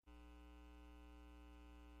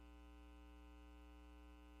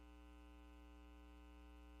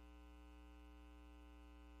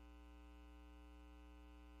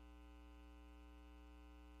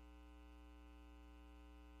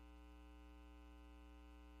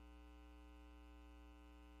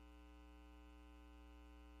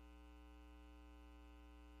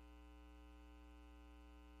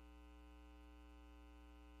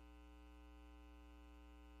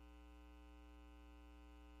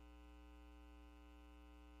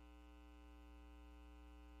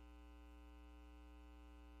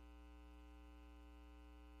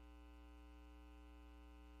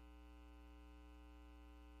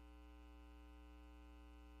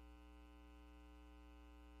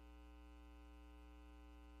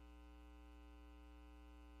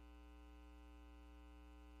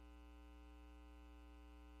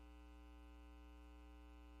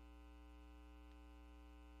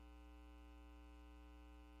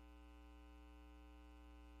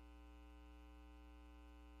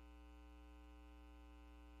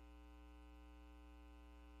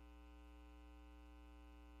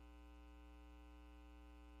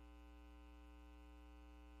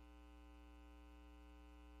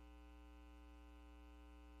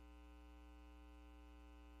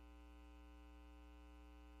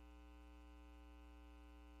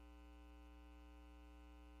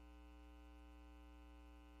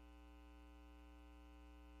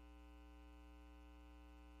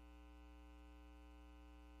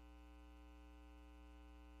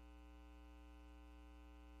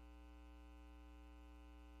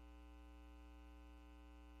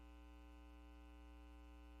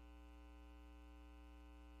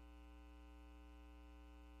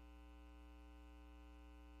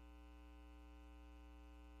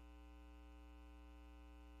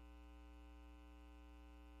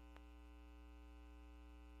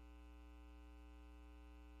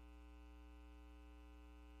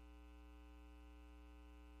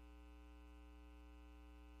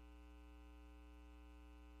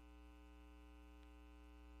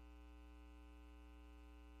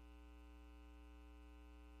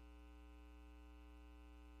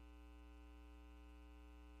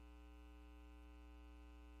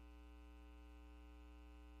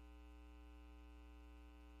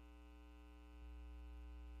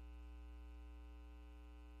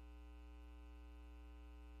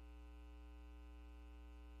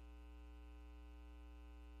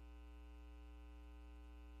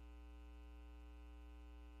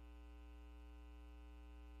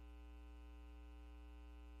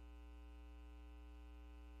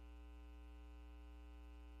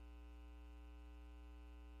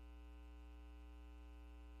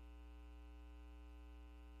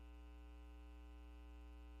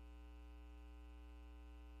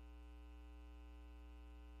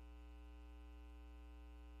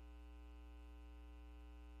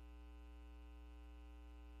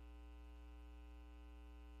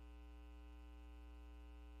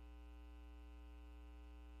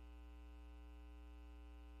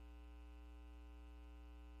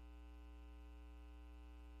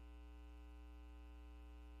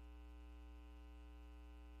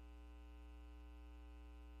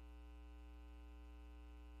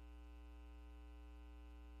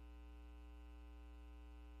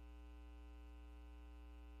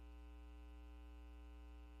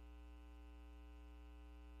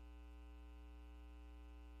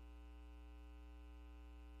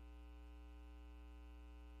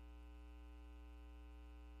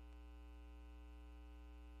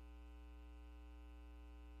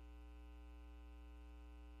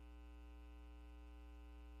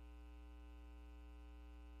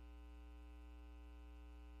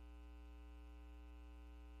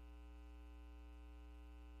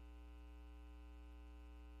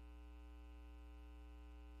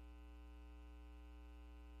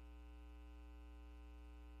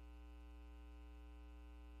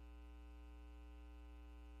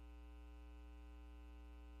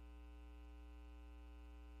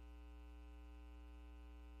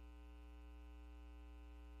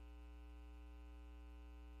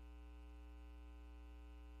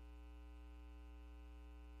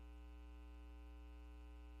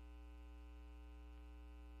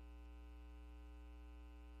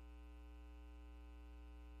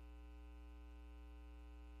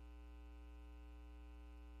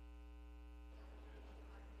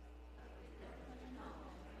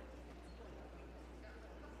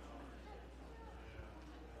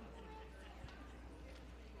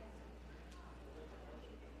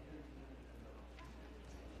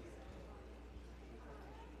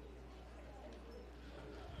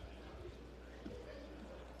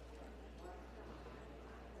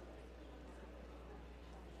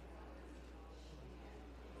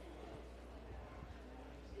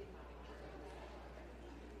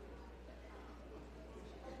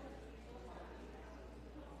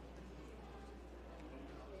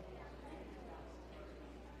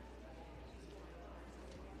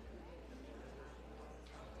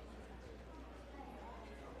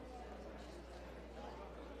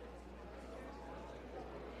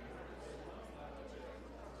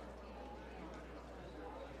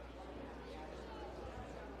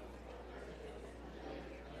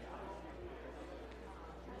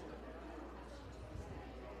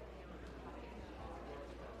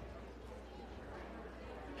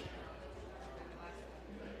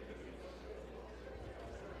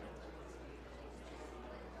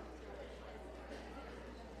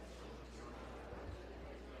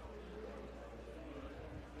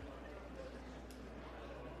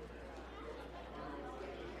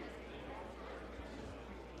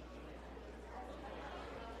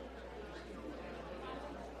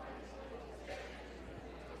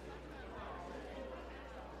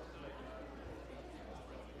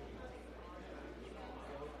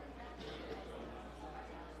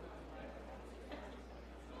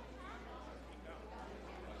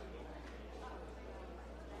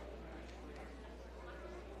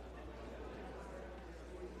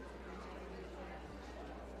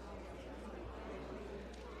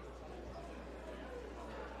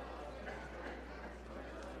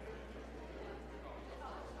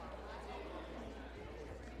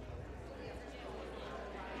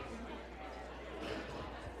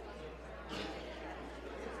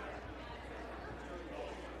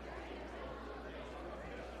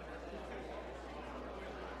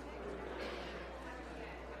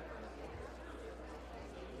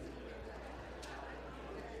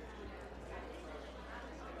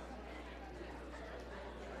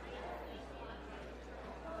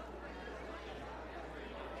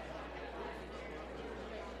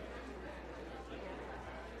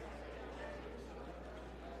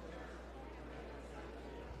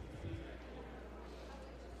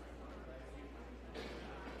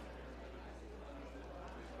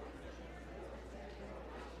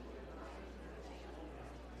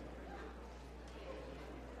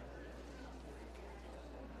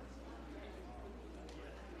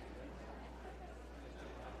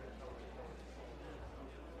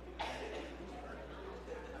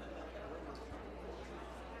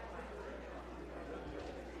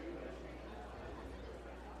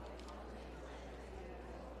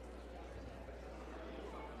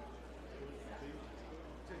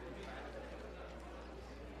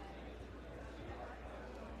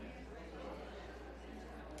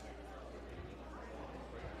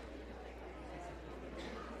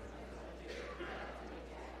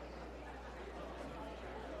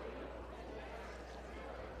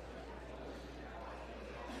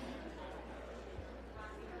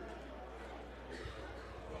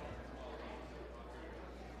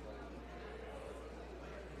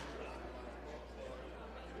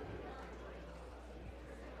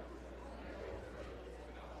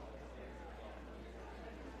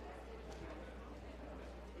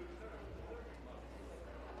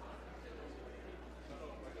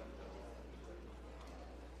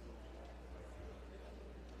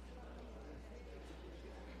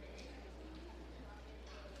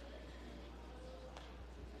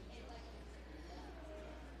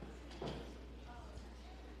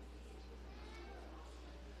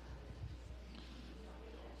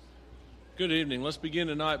Good evening. Let's begin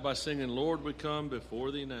tonight by singing, Lord, we come before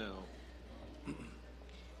thee now.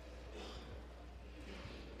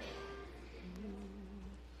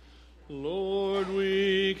 Lord,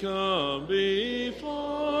 we come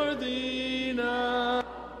before thee now.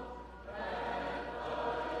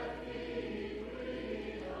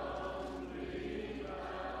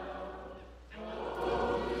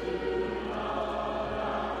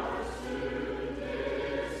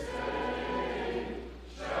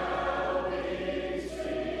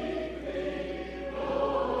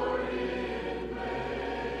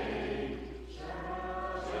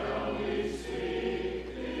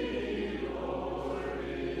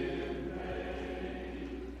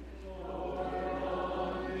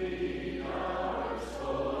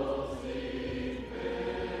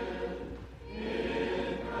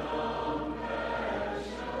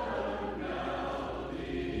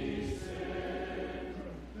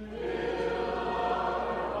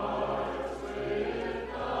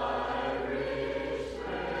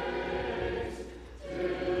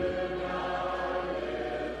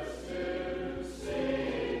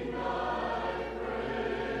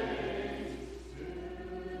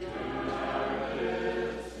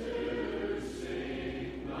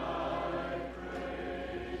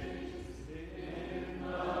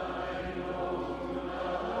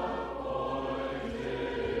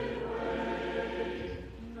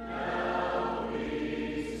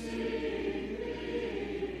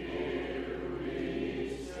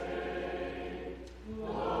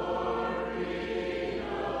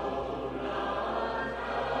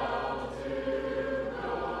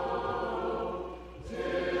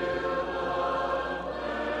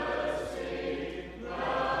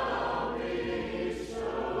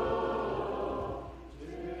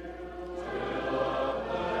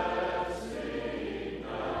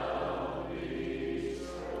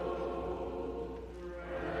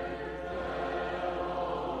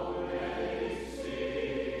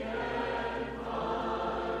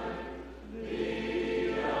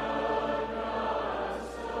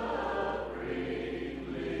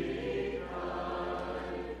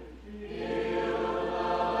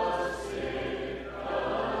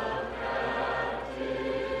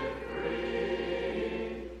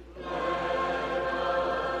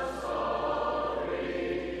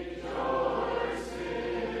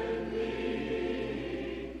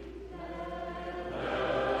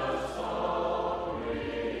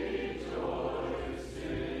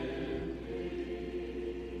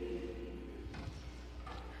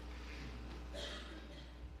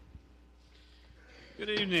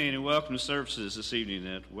 Good evening and welcome to services this evening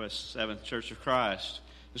at West 7th Church of Christ.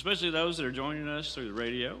 Especially those that are joining us through the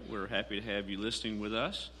radio, we're happy to have you listening with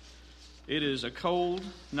us. It is a cold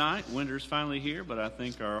night, winter's finally here, but I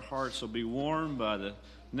think our hearts will be warmed by the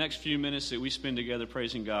next few minutes that we spend together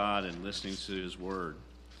praising God and listening to His Word.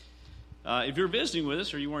 If you're visiting with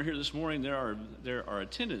us or you weren't here this morning, there are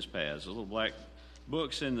attendance pads, little black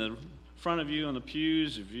books in the front of you on the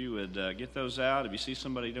pews. If you would get those out, if you see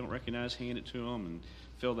somebody you don't recognize, hand it to them and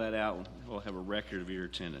fill that out. We'll have a record of your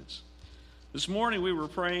attendance. This morning we were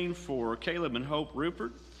praying for Caleb and Hope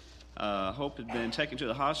Rupert. Hope had been taken to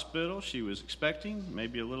the hospital. She was expecting,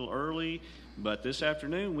 maybe a little early, but this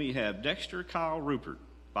afternoon we have Dexter Kyle Rupert,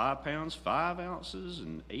 5 pounds, 5 ounces,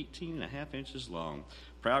 and 18.5 inches long.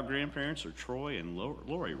 Proud grandparents are Troy and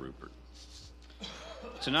Lori Rupert.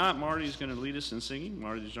 Tonight Marty's going to lead us in singing.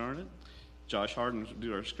 Marty DeJarnett. Josh Harden will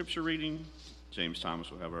do our scripture reading. James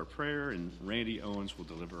Thomas will have our prayer, and Randy Owens will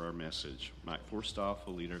deliver our message. Mike Forstoff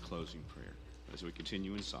will lead our closing prayer as we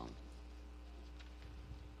continue in song.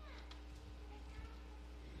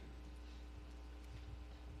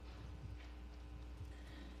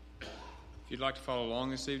 If you'd like to follow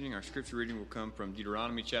along this evening, our scripture reading will come from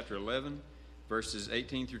Deuteronomy chapter 11, verses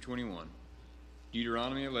 18 through 21.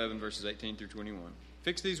 Deuteronomy 11, verses 18 through 21.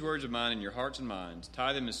 Fix these words of mine in your hearts and minds.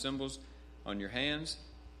 Tie them as symbols on your hands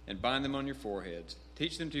and bind them on your foreheads.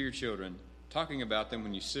 Teach them to your children, talking about them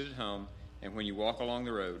when you sit at home and when you walk along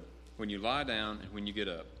the road, when you lie down and when you get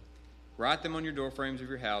up. Write them on your doorframes of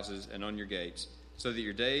your houses and on your gates, so that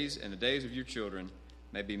your days and the days of your children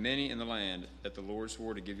may be many in the land that the Lord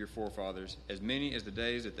swore to give your forefathers, as many as the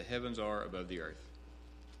days that the heavens are above the earth.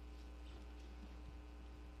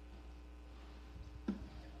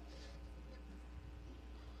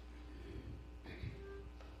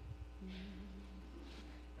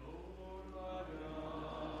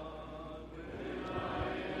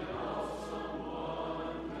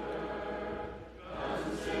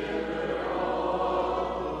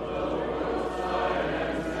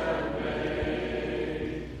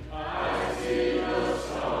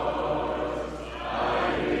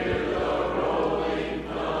 Rolling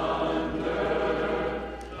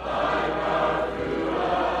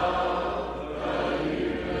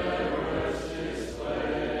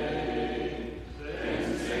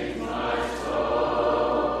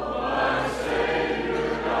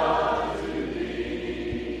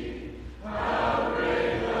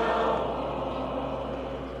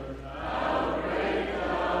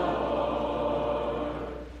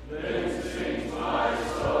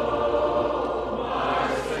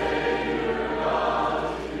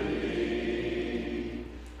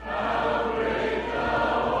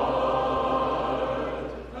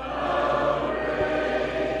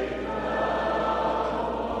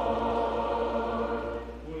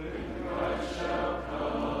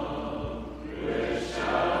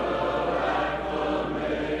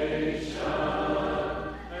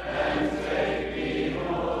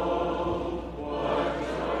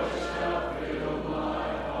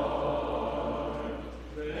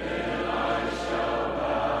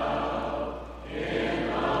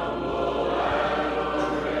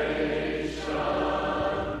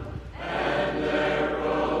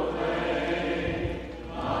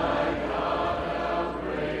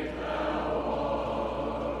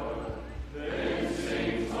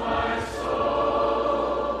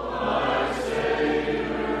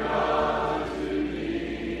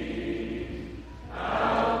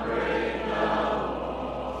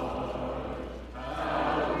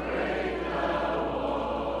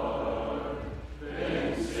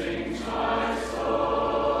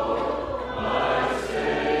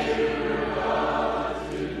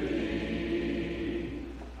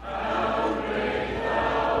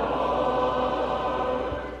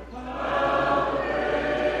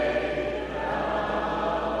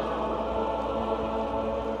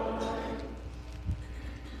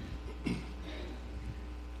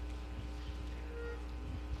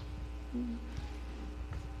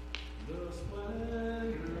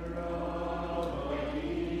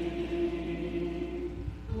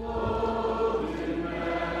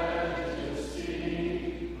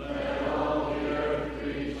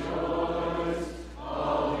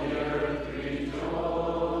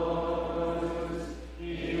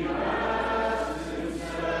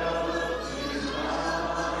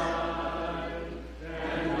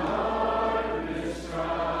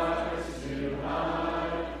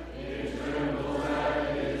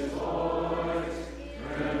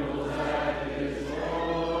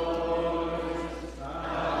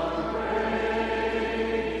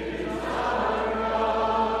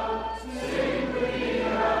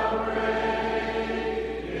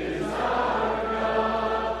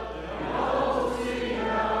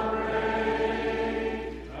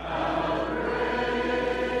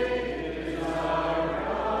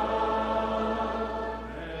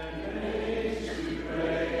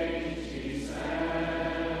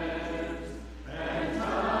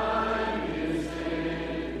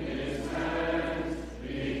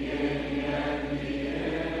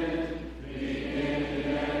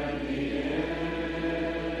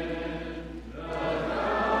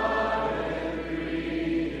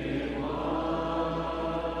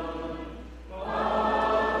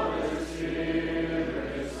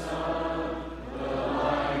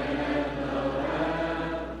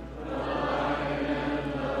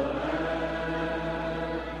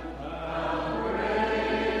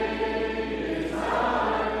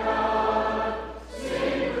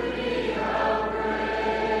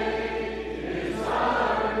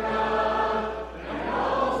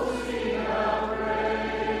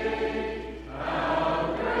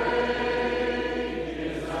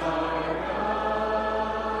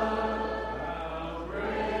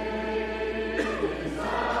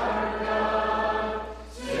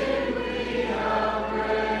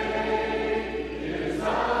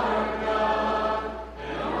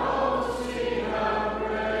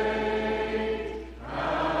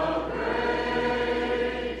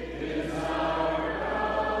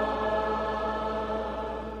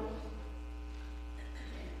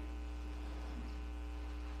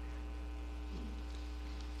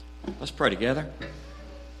Let's pray together.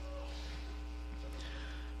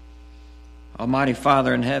 Almighty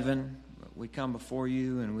Father in heaven, we come before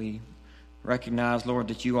you and we recognize, Lord,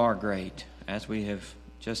 that you are great, as we have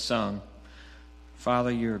just sung.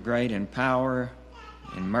 Father, you're great in power,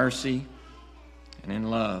 in mercy, and in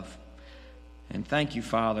love. And thank you,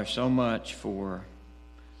 Father, so much for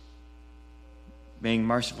being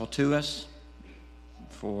merciful to us,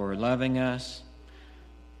 for loving us,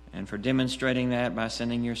 and for demonstrating that by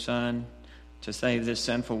sending your Son to save this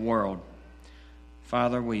sinful world.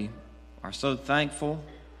 Father, we are so thankful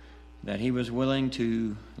that he was willing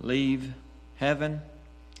to leave heaven,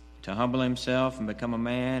 to humble himself and become a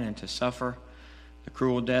man, and to suffer the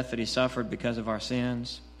cruel death that he suffered because of our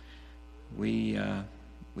sins. We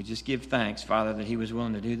just give thanks, Father, that he was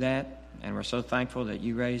willing to do that, and we're so thankful that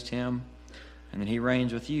you raised him and that he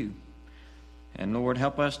reigns with you. And Lord,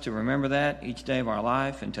 help us to remember that each day of our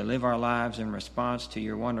life and to live our lives in response to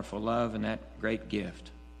your wonderful love and that great gift.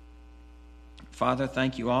 Father,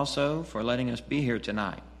 thank you also for letting us be here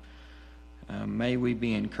tonight. May we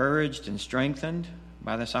be encouraged and strengthened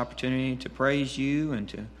by this opportunity to praise you and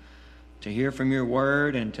to hear from your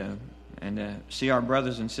word and to see our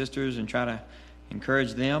brothers and sisters and try to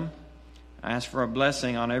encourage them. I ask for a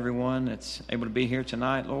blessing on everyone that's able to be here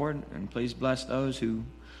tonight, Lord, and please bless those who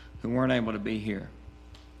weren't able to be here.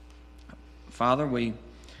 Father, we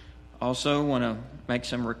also want to make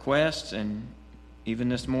some requests, and even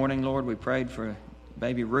this morning, Lord, we prayed for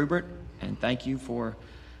baby Rupert, and thank you for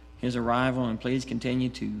his arrival, and please continue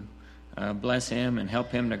to bless him and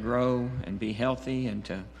help him to grow and be healthy and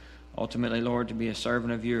to ultimately, Lord, to be a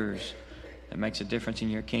servant of yours that makes a difference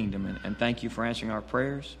in your kingdom. And thank you for answering our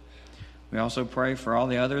prayers. We also pray for all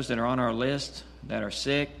the others that are on our list that are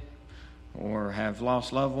sick or have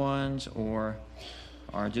lost loved ones or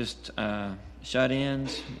are just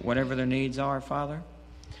shut-ins, whatever their needs are, Father.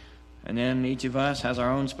 And then each of us has our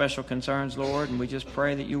own special concerns, Lord, and we just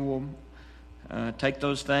pray that you will take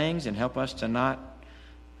those things and help us to not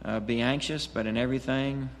be anxious, but in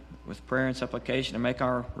everything with prayer and supplication, and make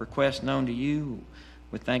our requests known to you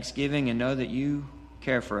with thanksgiving, and know that you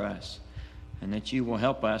care for us and that you will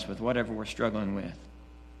help us with whatever we're struggling with.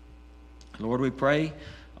 Lord, we pray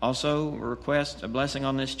also request a blessing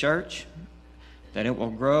on this church, that it will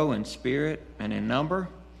grow in spirit and in number.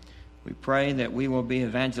 We pray that we will be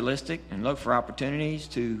evangelistic and look for opportunities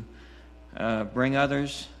to bring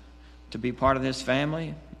others to be part of this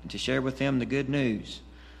family and to share with them the good news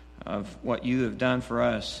of what you have done for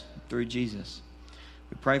us through Jesus.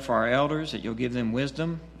 We pray for our elders that you'll give them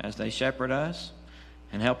wisdom as they shepherd us,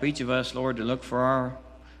 and help each of us, Lord, to look for our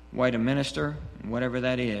way to minister, and whatever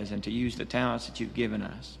that is, and to use the talents that you've given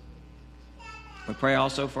us. We pray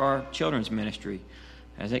also for our children's ministry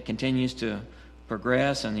as it continues to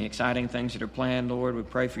progress and the exciting things that are planned, Lord. We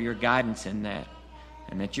pray for your guidance in that,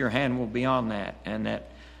 and that your hand will be on that, and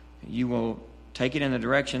that you will take it in the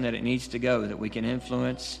direction that it needs to go, that we can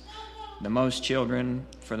influence the most children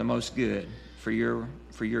for the most good, for your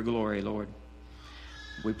glory, Lord.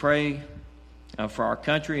 We pray for our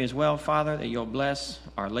country as well, Father, that you'll bless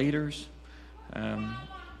our leaders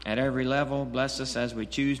at every level. Bless us as we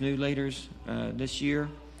choose new leaders this year.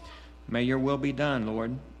 May your will be done,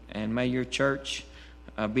 Lord, and may your church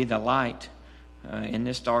be the light in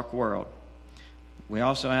this dark world. We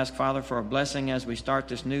also ask, Father, for a blessing as we start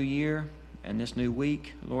this new year and this new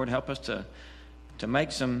week. Lord, help us to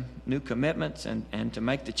make some new commitments and to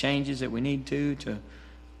make the changes that we need to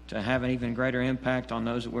have an even greater impact on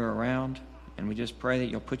those that we're around. And we just pray that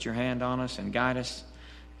you'll put your hand on us and guide us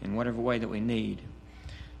in whatever way that we need.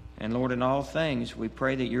 And Lord, in all things, we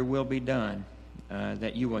pray that your will be done,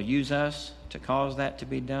 that you will use us to cause that to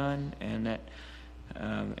be done, and that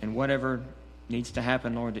and whatever needs to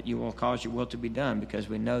happen, Lord, that you will cause your will to be done, because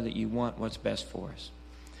we know that you want what's best for us.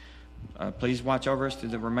 Please watch over us through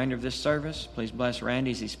the remainder of this service. Please bless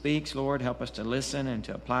Randy as he speaks, Lord. Help us to listen and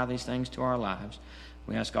to apply these things to our lives.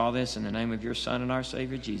 We ask all this in the name of your Son and our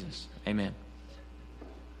Savior, Jesus. Amen.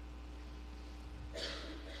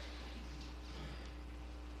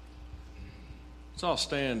 Let's all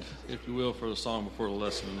stand, if you will, for the song before the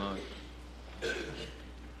lesson tonight.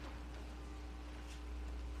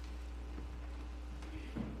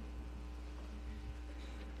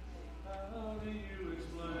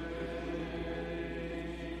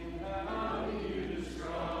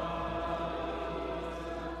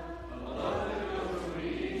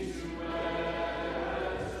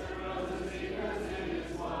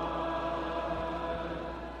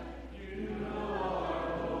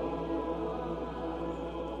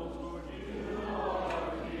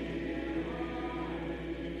 King.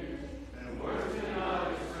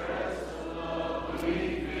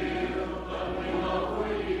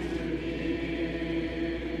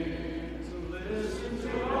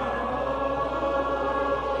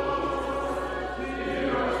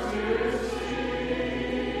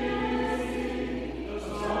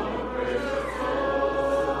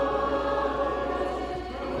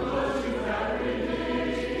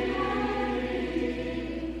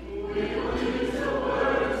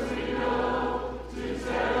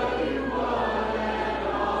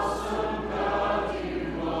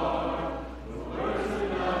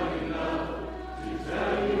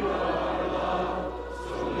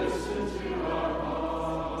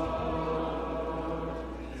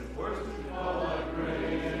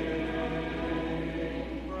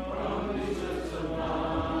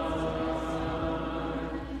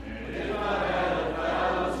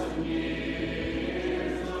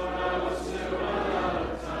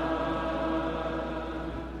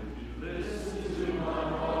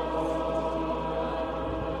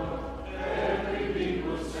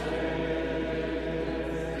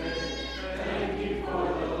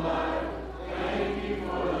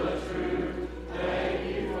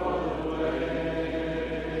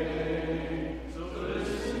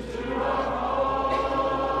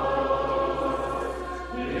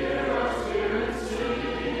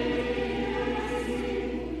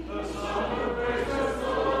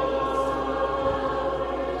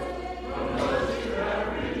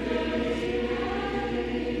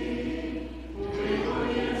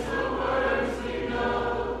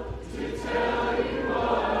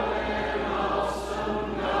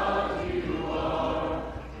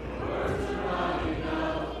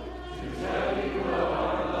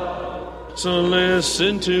 So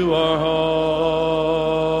listen to our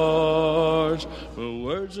hearts. But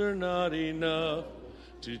words are not enough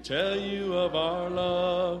to tell you of our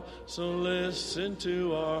love. So listen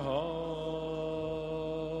to our hearts.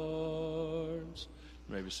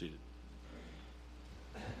 You may be seated.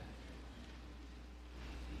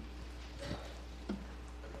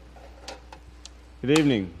 Good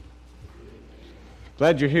evening.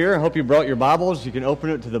 Glad you're here. I hope you brought your Bibles. You can open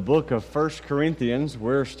it to the book of 1 Corinthians.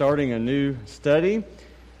 We're starting a new study.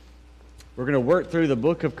 We're going to work through the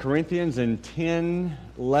book of Corinthians in 10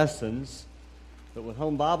 lessons. But with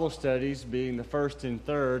home Bible studies being the first and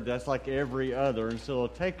third, that's like every other. And so it'll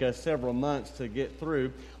take us several months to get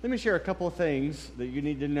through. Let me share a couple of things that you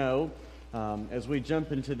need to know as we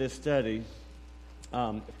jump into this study.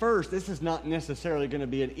 First, this is not necessarily going to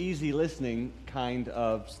be an easy listening kind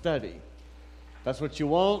of study. That's what you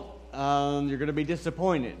want. You're going to be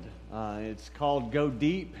disappointed. It's called Go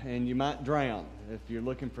Deep, and you might drown if you're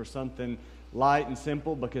looking for something light and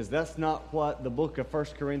simple, because that's not what the book of 1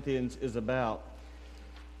 Corinthians is about.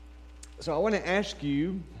 So I want to ask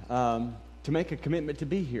you to make a commitment to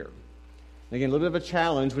be here. Again, a little bit of a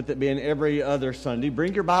challenge with it being every other Sunday.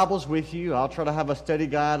 Bring your Bibles with you. I'll try to have a study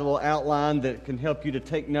guide, a little outline that can help you to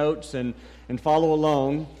take notes and follow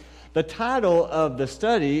along. The title of the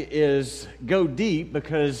study is Go Deep,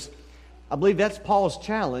 because I believe that's Paul's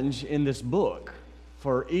challenge in this book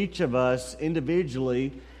for each of us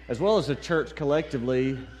individually, as well as the church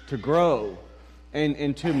collectively, to grow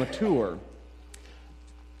and to mature.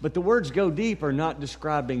 But the words go deep are not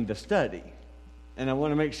describing the study. And I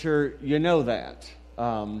want to make sure you know that.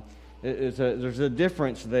 There's a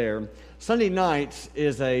difference there. Sunday nights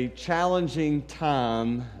is a challenging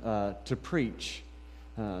time to preach,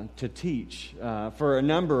 to teach, for a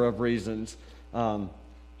number of reasons,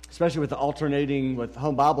 especially with the alternating with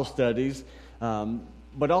home Bible studies,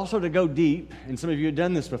 but also to go deep. And some of you have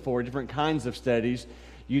done this before, different kinds of studies.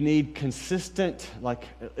 You need consistent, like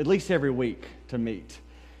at least every week to meet.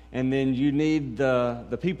 And then you need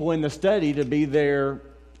the people in the study to be there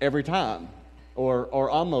every time,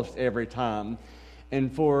 or almost every time.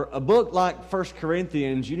 And for a book like 1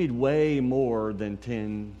 Corinthians, you need way more than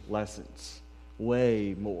 10 lessons.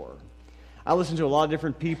 Way more. I listen to a lot of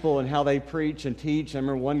different people and how they preach and teach. I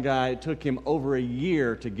remember one guy, it took him over a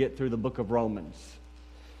year to get through the book of Romans.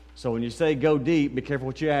 So when you say go deep, be careful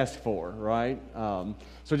what you ask for, right? So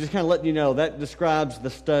just kind of letting you know, that describes the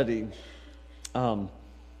study. So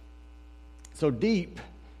deep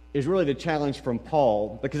is really the challenge from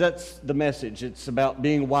Paul, because that's the message. It's about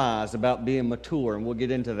being wise, about being mature, and we'll get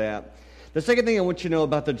into that. The second thing I want you to know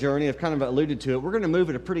about the journey, I've kind of alluded to it, we're going to move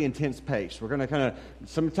at a pretty intense pace. We're going to kind of,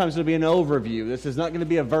 sometimes it'll be an overview. This is not going to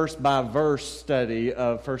be a verse-by-verse study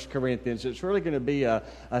of 1 Corinthians. It's really going to be a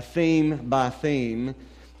theme by theme.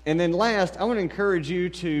 And then last, I want to encourage you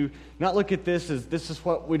to not look at this as this is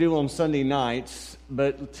what we do on Sunday nights,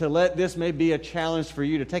 but to let this may be a challenge for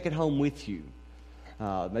you to take it home with you.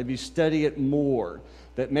 Maybe study it more.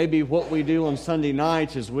 That maybe what we do on Sunday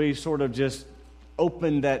nights is we sort of just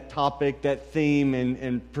open that topic, that theme,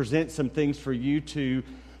 and present some things for you to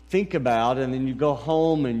think about, and then you go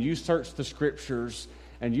home and you search the Scriptures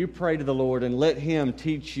and you pray to the Lord and let Him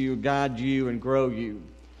teach you, guide you, and grow you.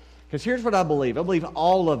 Because here's what I believe. I believe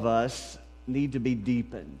all of us need to be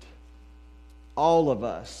deepened. All of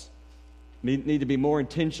us need to be more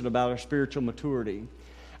intentional about our spiritual maturity.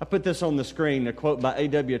 I put this on the screen, a quote by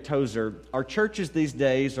A.W. Tozer. Our churches these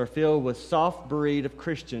days are filled with soft breed of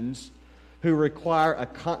Christians who require a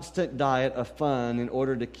constant diet of fun in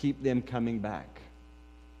order to keep them coming back.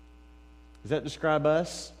 Does that describe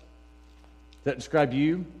us? Does that describe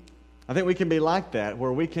you? I think we can be like that,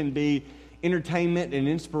 where we can be entertainment and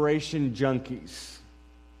inspiration junkies.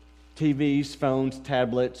 TVs, phones,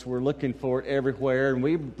 tablets, we're looking for it everywhere, and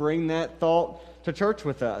we bring that thought to church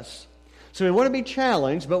with us. So we want to be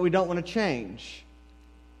challenged, but we don't want to change.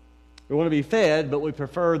 We want to be fed, but we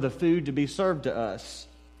prefer the food to be served to us.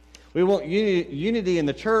 We want unity in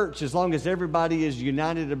the church as long as everybody is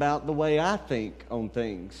united about the way I think on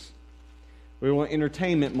things. We want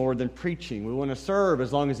entertainment more than preaching. We want to serve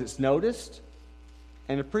as long as it's noticed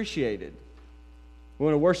and appreciated. We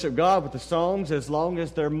want to worship God with the songs as long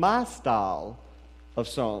as they're my style of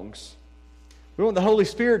songs. We want the Holy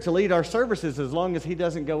Spirit to lead our services as long as He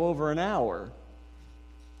doesn't go over an hour.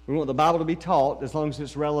 We want the Bible to be taught as long as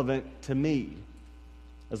it's relevant to me,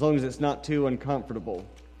 as long as it's not too uncomfortable.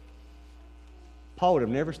 Paul would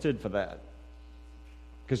have never stood for that,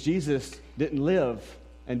 because Jesus didn't live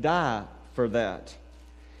and die for that.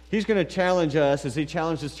 He's going to challenge us, as He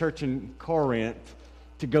challenged His church in Corinth,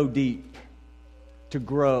 to go deep, to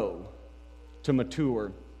grow, to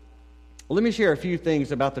mature. Well, let me share a few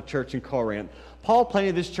things about the church in Corinth. Paul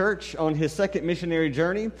planted this church on his second missionary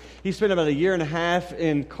journey. He spent about 1.5 years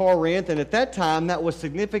in Corinth, and at that time, that was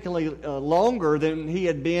significantly longer than he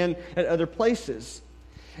had been at other places.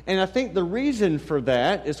 And I think the reason for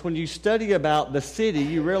that is when you study about the city,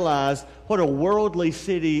 you realize what a worldly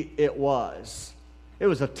city it was. It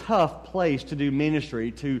was a tough place to do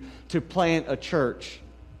ministry, to plant a church.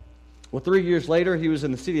 Well, 3 years later, he was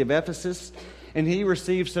in the city of Ephesus, and he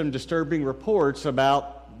received some disturbing reports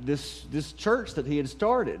about this church that he had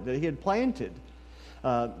started, that he had planted.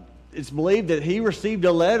 It's believed that he received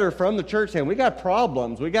a letter from the church saying, we got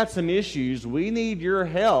problems, we got some issues, we need your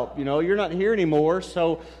help. You're not here anymore,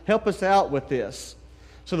 so help us out with this.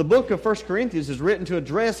 So the book of 1 Corinthians is written to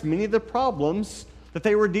address many of the problems that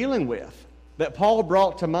they were dealing with, that Paul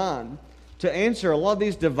brought to mind, to answer a lot of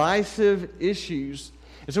these divisive issues.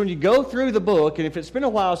 And so when you go through the book, and if it's been a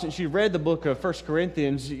while since you've read the book of 1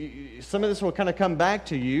 Corinthians, some of this will kind of come back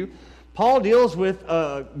to you. Paul deals with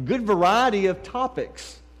a good variety of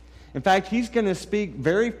topics. In fact, he's going to speak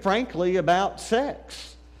very frankly about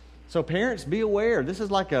sex. So parents, be aware. This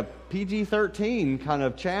is like a PG-13 kind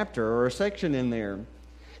of chapter or a section in there.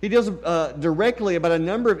 He deals directly about a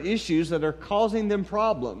number of issues that are causing them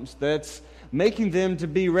problems, that's making them to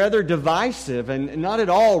be rather divisive and not at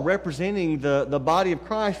all representing the body of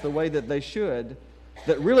Christ the way that they should.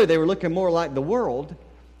 That really they were looking more like the world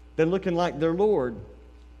than looking like their Lord.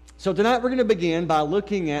 So tonight we're going to begin by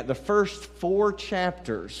looking at the first 4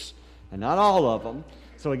 chapters, and not all of them.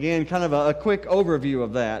 So again, kind of a quick overview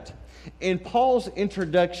of that. In Paul's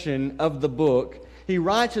introduction of the book, he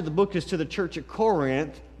writes that the book is to the church at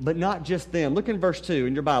Corinth, but not just them. Look in verse 2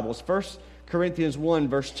 in your Bibles, 1 Corinthians 1,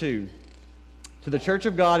 verse 2. To the church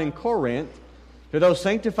of God in Corinth, to those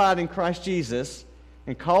sanctified in Christ Jesus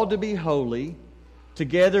and called to be holy,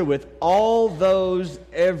 together with all those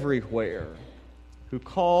everywhere who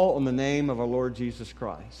call on the name of our Lord Jesus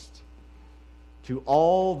Christ. To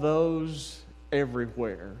all those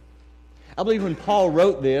everywhere. I believe when Paul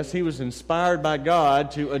wrote this, he was inspired by God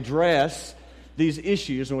to address these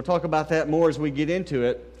issues, and we'll talk about that more as we get into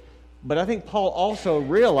it. But I think Paul also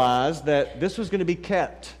realized that this was going to be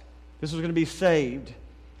kept. This was going to be saved,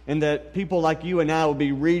 and that people like you and I will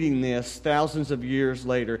be reading this thousands of years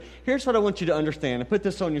later. Here's what I want you to understand. I put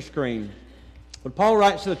this on your screen. When Paul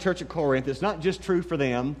writes to the church at Corinth, it's not just true for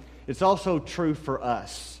them, it's also true for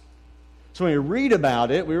us. So when we read about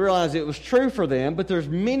it, we realize it was true for them, but there's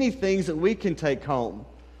many things that we can take home.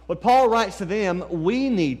 What Paul writes to them, we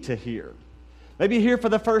need to hear. Maybe you hear for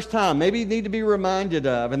the first time. Maybe you need to be reminded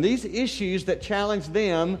of. And these issues that challenge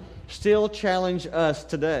them still challenge us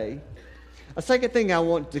today. A second thing I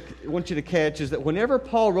want you to catch is that whenever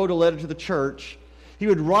Paul wrote a letter to the church, he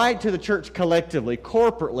would write to the church collectively,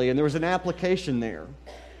 corporately, and there was an application there.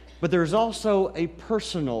 But there's also a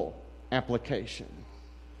personal application.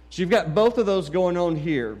 So you've got both of those going on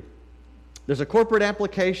here. There's a corporate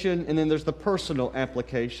application, and then there's the personal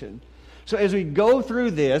application. So as we go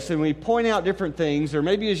through this and we point out different things, or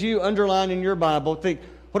maybe as you underline in your Bible, think,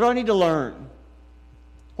 what do I need to learn?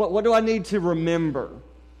 What do I need to remember?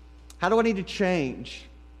 How do I need to change?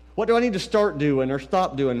 What do I need to start doing or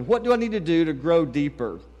stop doing? What do I need to do to grow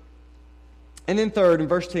deeper? And then third, in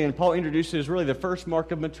verse 10, Paul introduces really the first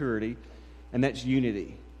mark of maturity, and that's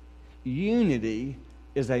unity. Unity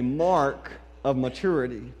is a mark of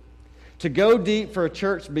maturity. To go deep for a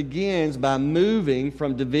church begins by moving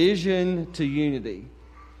from division to unity.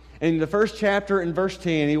 In the first chapter, in verse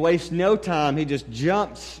 10, he wastes no time. He just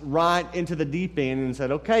jumps right into the deep end and said,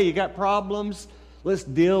 okay, you got problems? Let's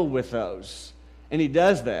deal with those. And he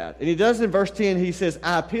does that. And he does in verse 10, he says,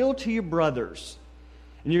 I appeal to you, brothers.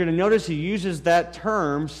 And you're going to notice he uses that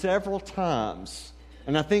term several times.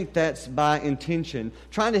 And I think that's by intention.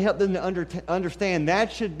 Trying to help them to understand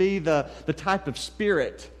that should be the type of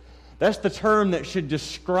spirit. That's the term that should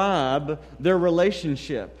describe their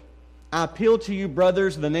relationship. I appeal to you,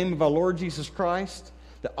 brothers, in the name of our Lord Jesus Christ,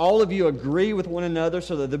 that all of you agree with one another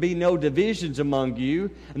so that there be no divisions among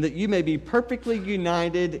you, and that you may be perfectly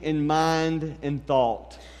united in mind and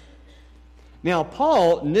thought. Now,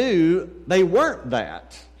 Paul knew they weren't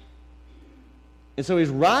that. And so he's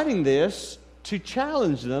writing this to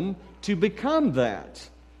challenge them to become that.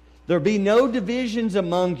 There be no divisions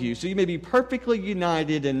among you, so you may be perfectly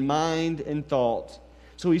united in mind and thought.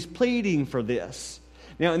 So he's pleading for this.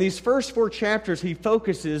 Now, in these first 4 chapters, he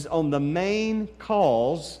focuses on the main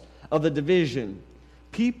cause of the division.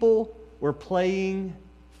 People were playing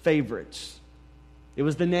favorites. It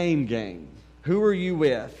was the name game. Who are you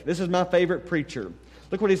with? This is my favorite preacher.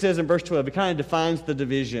 Look what he says in verse 12. It kind of defines the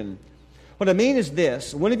division. What I mean is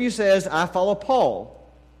this. One of you says, I follow Paul.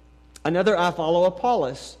 Another, I follow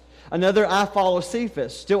Apollos. Another, I follow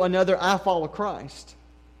Cephas. Still another, I follow Christ.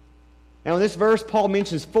 Now, in this verse, Paul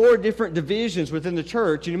mentions 4 different divisions within the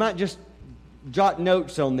church, and you might just jot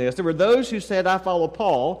notes on this. There were those who said, I follow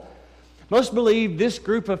Paul. Most believe this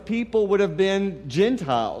group of people would have been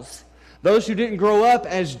Gentiles. Those who didn't grow up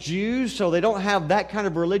as Jews, so they don't have that kind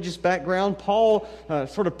of religious background. Paul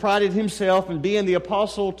sort of prided himself in being the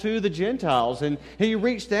apostle to the Gentiles, and he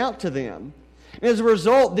reached out to them. And as a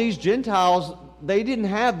result, these Gentiles, they didn't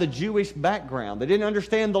have the Jewish background. They didn't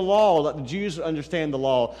understand the law like the Jews understand the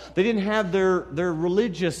law. They didn't have their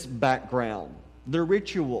religious background, their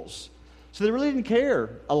rituals. So they really didn't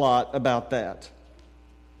care a lot about that.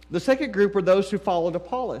 The second group were those who followed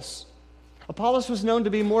Apollos. Apollos was known to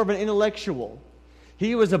be more of an intellectual.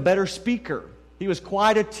 He was a better speaker. He was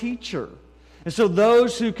quite a teacher. And so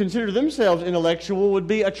those who considered themselves intellectual would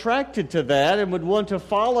be attracted to that and would want to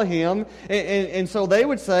follow him. And so they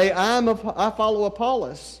would say, I follow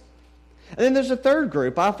Apollos. And then there's a third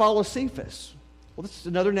group, I follow Cephas. Well, this is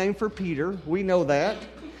another name for Peter. We know that.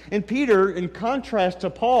 And Peter, in contrast to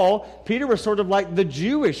Paul, Peter was sort of like the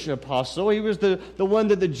Jewish apostle. He was the one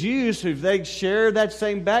that the Jews, who they shared that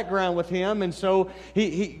same background with him. And so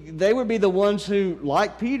they would be the ones who,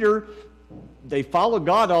 like Peter, they followed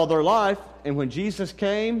God all their life. And when Jesus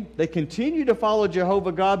came, they continued to follow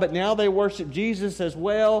Jehovah God, but now they worship Jesus as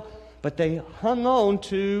well. But they hung on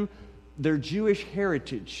to their Jewish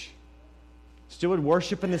heritage. Still would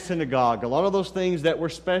worship in the synagogue. A lot of those things that were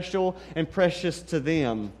special and precious to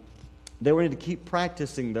them, they wanted to keep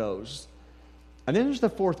practicing those. And then there's the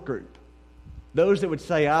fourth group. Those that would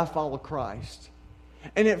say, I follow Christ.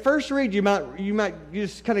 And at first read, you might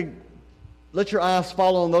just kind of let your eyes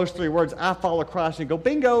follow on those 3 words, I follow Christ, and go,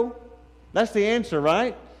 bingo. That's the answer,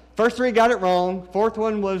 right? First 3 got it wrong. Fourth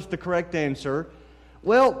one was the correct answer.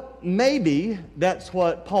 Well, maybe that's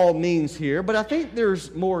what Paul means here, but I think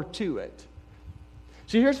there's more to it.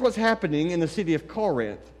 So here's what's happening in the city of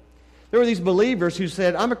Corinth. There were these believers who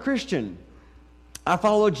said, I'm a Christian. I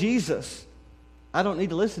follow Jesus. I don't need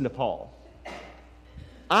to listen to Paul.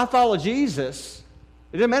 I follow Jesus.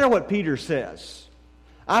 It doesn't matter what Peter says.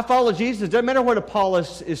 I follow Jesus. It doesn't matter what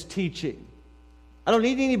Apollos is teaching. I don't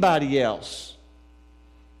need anybody else.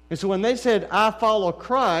 And so when they said, I follow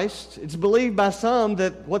Christ, it's believed by some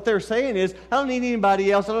that what they're saying is, I don't need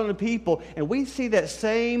anybody else, I don't need people. And we see that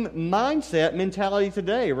same mindset, mentality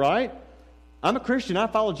today, right? I'm a Christian, I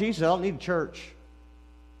follow Jesus, I don't need a church.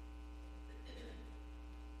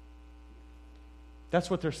 That's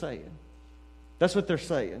what they're saying. That's what they're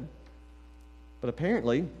saying. But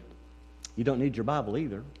apparently, you don't need your Bible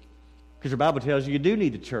either. Because your Bible tells you do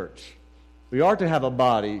need a church. We are to have a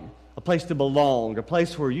body, a place to belong, a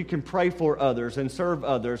place where you can pray for others and serve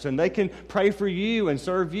others, and they can pray for you and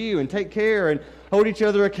serve you and take care and hold each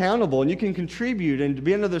other accountable, and you can contribute and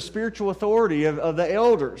be under the spiritual authority of the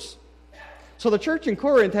elders. So the church in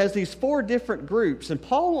Corinth has these 4 different groups, and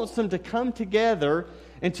Paul wants them to come together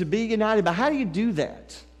and to be united. But how do you do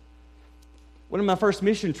that? One of my first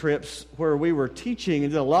mission trips where we were teaching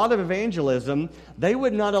and did a lot of evangelism, they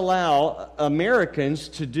would not allow Americans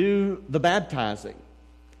to do the baptizing.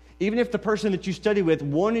 Even if the person that you study with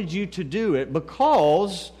wanted you to do it,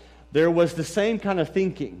 because there was the same kind of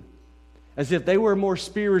thinking, as if they were more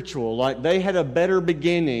spiritual, like they had a better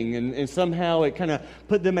beginning, and somehow it kind of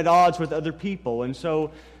put them at odds with other people. And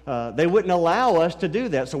so they wouldn't allow us to do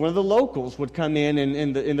that. So one of the locals would come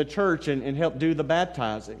in the church and help do the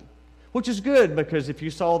baptizing, which is good, because if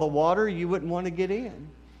you saw the water, you wouldn't want to get in.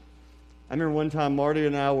 I remember one time Marty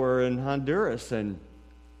and I were in Honduras, and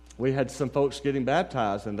we had some folks getting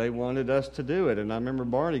baptized, and they wanted us to do it. And I remember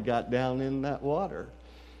Marty got down in that water,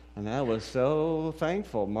 and I was so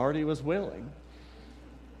thankful Marty was willing.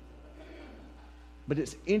 But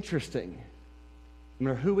it's interesting. No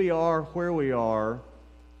matter who we are, where we are,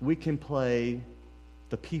 we can play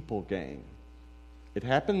the people game. It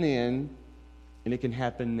happened then, and it can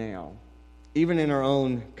happen now, even in our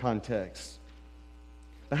own context.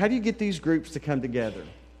 But how do you get these groups to come together?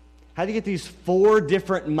 How do you get these 4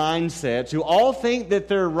 different mindsets who all think that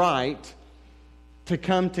they're right to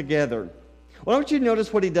come together? Well, I want you to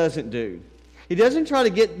notice what he doesn't do. He doesn't try to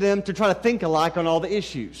get them to try to think alike on all the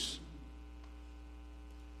issues.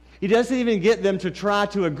 He doesn't even get them to try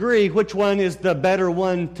to agree which one is the better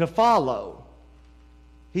one to follow.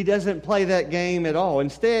 He doesn't play that game at all.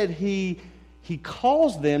 Instead, he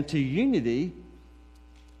calls them to unity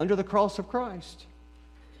under the cross of Christ.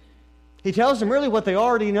 He tells them really what they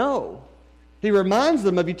already know. He reminds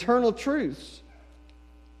them of eternal truths.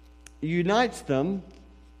 He unites them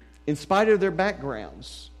in spite of their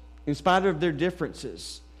backgrounds, in spite of their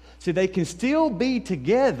differences. See, they can still be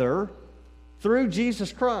together through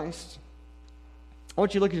Jesus Christ. I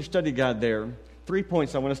want you to look at your study guide there. 3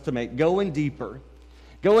 points I want us to make. Going deeper.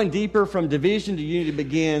 Going deeper from division to unity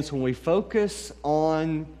begins when we focus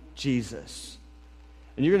on Jesus.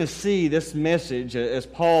 And you're going to see this message as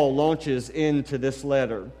Paul launches into this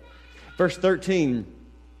letter. Verse 13,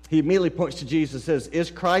 he immediately points to Jesus and says,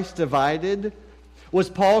 "Is Christ divided? Was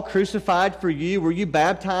Paul crucified for you? Were you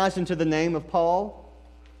baptized into the name of Paul?"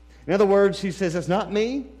 In other words, he says, it's not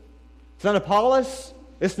me. It's not Apollos.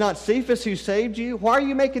 It's not Cephas who saved you. Why are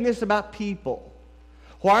you making this about people?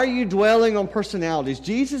 Why are you dwelling on personalities?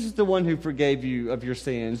 Jesus is the one who forgave you of your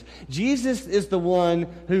sins. Jesus is the one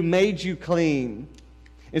who made you clean.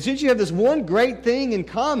 And since you have this one great thing in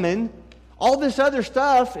common, all this other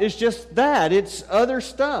stuff is just that. It's other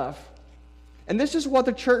stuff. And this is what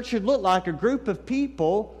the church should look like, a group of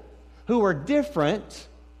people who are different,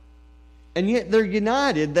 and yet they're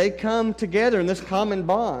united. They come together in this common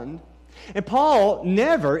bond. And Paul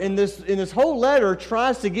never, in this whole letter,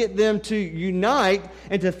 tries to get them to unite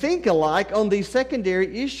and to think alike on these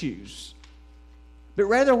secondary issues. But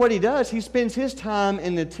rather what he does, he spends his time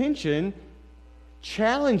and attention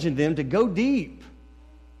challenging them to go deep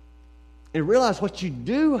and realize what you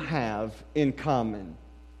do have in common.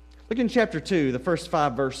 Look in chapter 2, the first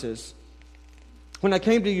 5 verses. "When I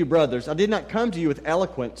came to you, brothers, I did not come to you with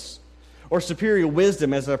eloquence or superior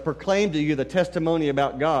wisdom as I proclaimed to you the testimony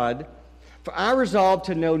about God. For I resolved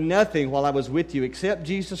to know nothing while I was with you except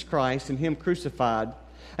Jesus Christ and Him crucified.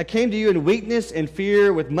 I came to you in weakness and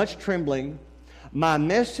fear with much trembling. My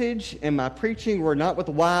message and my preaching were not with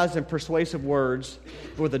wise and persuasive words,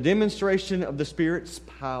 but with a demonstration of the Spirit's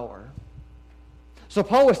power." So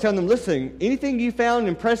Paul was telling them, listen, anything you found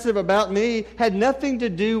impressive about me had nothing to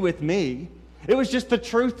do with me. It was just the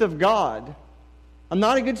truth of God. I'm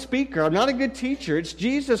not a good speaker. I'm not a good teacher. It's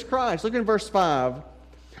Jesus Christ. Look in verse 5.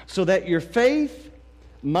 "So that your faith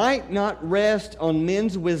might not rest on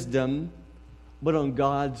men's wisdom, but on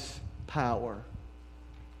God's power."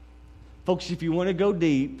 Folks, if you want to go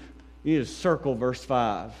deep, you need to circle verse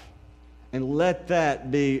 5 and let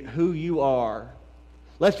that be who you are.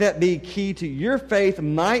 Let that be key to your faith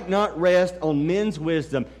might not rest on men's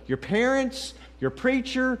wisdom. Your parents, your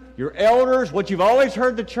preacher, your elders, what you've always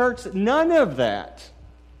heard the church, none of that.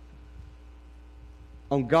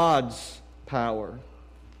 On God's power.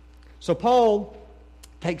 So Paul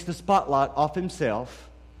takes the spotlight off himself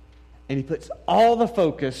and he puts all the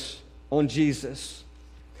focus on Jesus.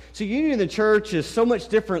 See, unity in the church is so much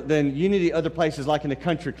different than unity other places like in a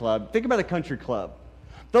country club. Think about a country club.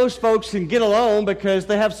 Those folks can get along because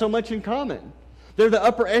they have so much in common. They're the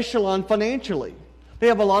upper echelon financially. They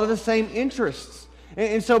have a lot of the same interests.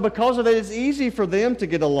 And so because of that, it's easy for them to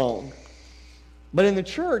get along. But in the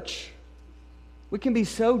church, we can be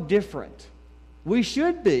so different. We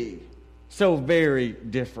should be so very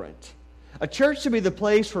different. A church should be the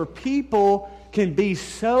place where people can be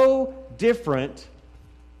so different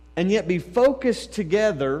and yet be focused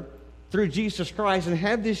together through Jesus Christ and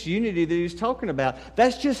have this unity that he's talking about.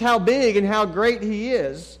 That's just how big and how great he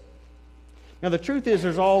is. Now the truth is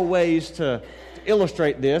there's all ways to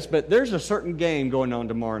illustrate this, but there's a certain game going on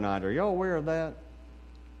tomorrow night. Are y'all aware of that?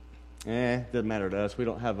 Doesn't matter to us. We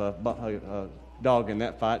don't have a dog in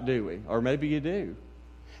that fight, do we? Or maybe you do.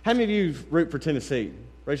 How many of you root for Tennessee?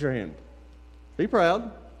 Raise your hand. Be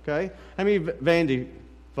proud, okay? How many Vandy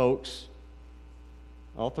folks?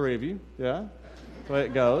 All 3 of you, yeah? That's the way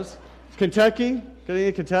it goes. Kentucky?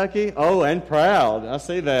 Kentucky? Oh, and proud. I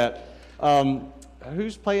see that.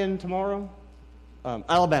 Who's playing tomorrow?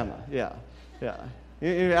 Alabama, yeah.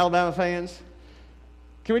 Any Alabama fans?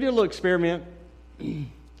 Can we do a little experiment?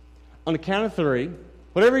 On the count of 3,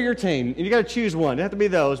 whatever your team, and you got to choose one. It have to be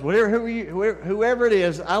those. Whoever it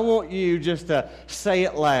is, I want you just to say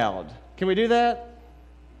it loud. Can we do that?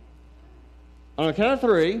 On the count of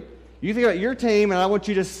 3, you think about your team, and I want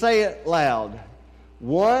you to say it loud.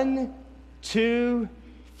 1, 2,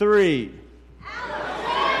 3.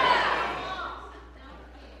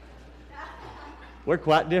 We're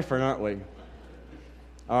quite different, aren't we?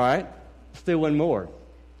 All right, let's do one more.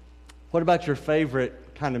 What about your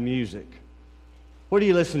favorite kind of music? What do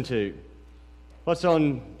you listen to? What's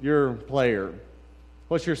on your player?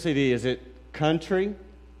 What's your CD? Is it country?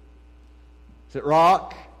 Is it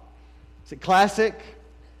rock? Is it classic?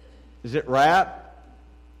 Is it rap?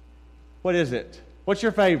 What is it? What's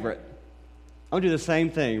your favorite? I'm going to do the same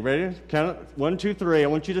thing. Ready? Count it. 1, 2, 3. I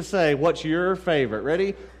want you to say, what's your favorite?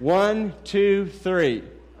 Ready? 1, 2, 3.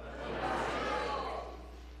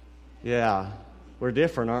 Yeah, we're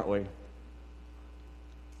different, aren't we?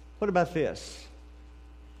 What about this?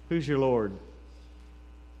 Who's your Lord?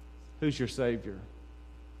 Who's your Savior?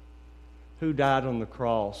 Who died on the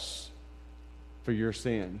cross for your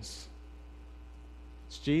sins?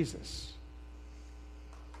 It's Jesus.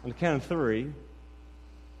 On the count of 3,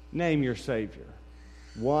 name your Savior.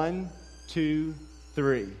 1, 2,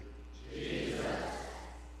 3. Jesus.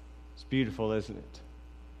 It's beautiful, isn't it?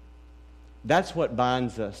 That's what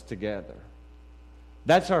binds us together.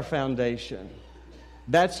 That's our foundation.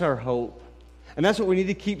 That's our hope. And that's what we need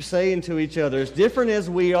to keep saying to each other. As different as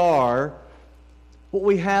we are, what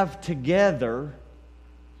we have together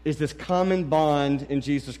is this common bond in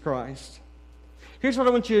Jesus Christ. Here's what I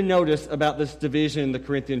want you to notice about this division in the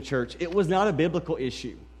Corinthian church. It was not a biblical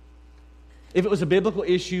issue. If it was a biblical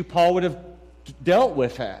issue, Paul would have dealt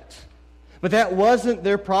with that. But that wasn't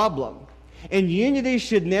their problem. And unity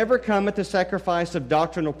should never come at the sacrifice of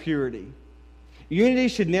doctrinal purity. Unity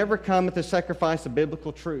should never come at the sacrifice of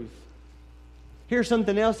biblical truth. Here's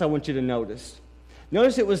something else I want you to notice.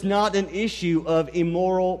 Notice it was not an issue of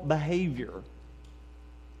immoral behavior.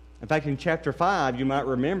 In fact, in chapter 5, you might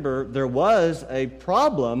remember, there was a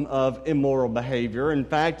problem of immoral behavior. In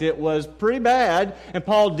fact, it was pretty bad, and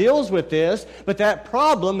Paul deals with this, but that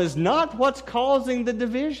problem is not what's causing the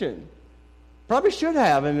division. Probably should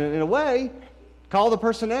have, in a way, call the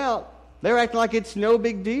person out. They're acting like it's no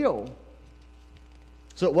big deal.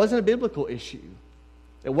 So it wasn't a biblical issue.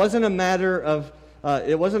 It wasn't a matter of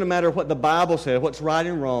what the Bible said, what's right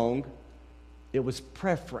and wrong. It was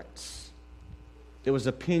preference. It was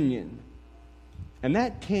opinion. And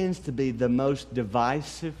that tends to be the most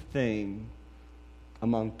divisive thing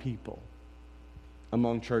among people,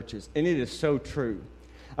 among churches. And it is so true.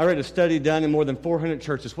 I read a study done in more than 400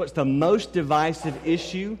 churches. What's the most divisive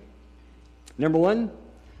issue? Number 1,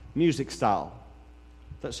 music style.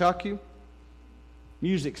 Does that shock you?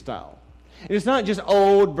 Music style. And it's not just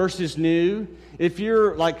old versus new. If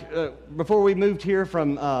you're before we moved here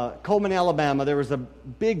from Coleman, Alabama, there was a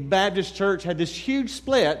big Baptist church, had this huge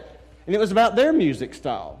split, and it was about their music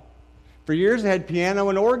style. For years, they had piano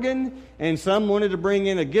and organ, and some wanted to bring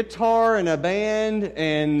in a guitar and a band,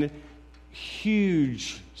 and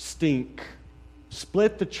huge stink.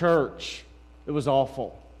 Split the church. It was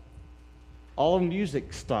awful. All of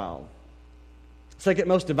music style. Second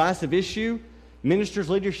most divisive issue, ministers'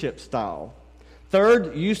 leadership style.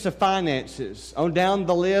 Third, use of finances. On down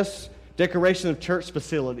the list, decoration of church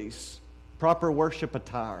facilities, proper worship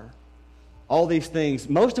attire. All these things,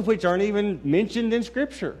 most of which aren't even mentioned in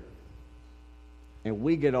Scripture. And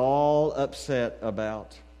we get all upset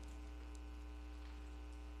about.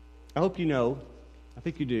 I hope you know, I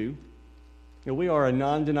think you do, we are a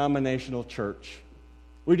non-denominational church.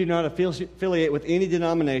 We do not affiliate with any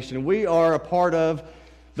denomination. We are a part of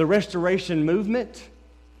the Restoration movement.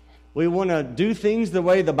 We want to do things the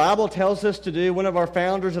way the Bible tells us to do. One of our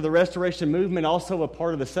founders of the Restoration movement, also a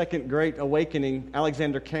part of the Second Great Awakening,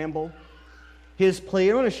 Alexander Campbell. His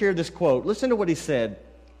plea, I want to share this quote. Listen to what he said.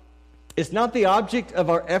 It's not the object of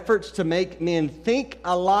our efforts to make men think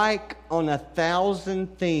alike on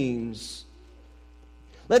 1,000 themes.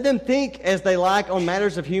 Let them think as they like on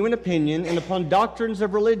matters of human opinion and upon doctrines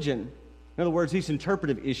of religion. In other words, these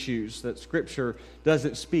interpretive issues that Scripture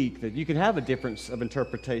doesn't speak, that you can have a difference of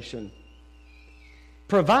interpretation.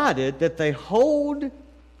 Provided that they hold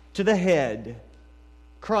to the head,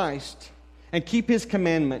 Christ, and keep His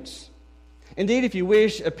commandments. Indeed, if you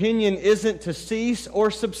wish, opinion isn't to cease or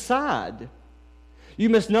subside. You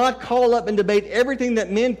must not call up and debate everything that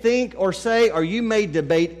men think or say, or you may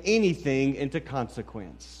debate anything into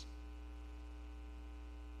consequence.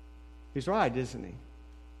 He's right, isn't he?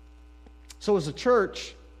 So as a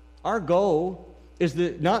church, our goal is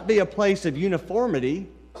to not be a place of uniformity,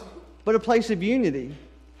 but a place of unity.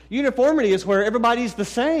 Uniformity is where everybody's the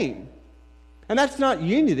same. And that's not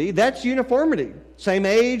unity, that's uniformity. Same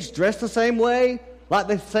age, dressed the same way, like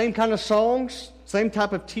the same kind of songs, same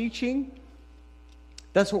type of teaching.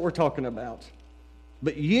 That's what we're talking about.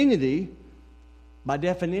 But unity, by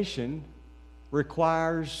definition,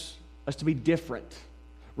 requires us to be different,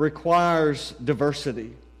 requires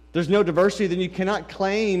diversity. There's no diversity, then you cannot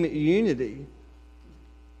claim unity.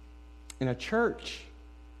 And a church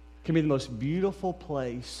can be the most beautiful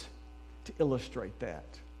place to illustrate that.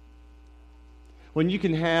 When you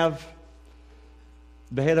can have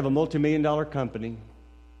the head of a multi-million-dollar company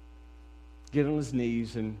get on his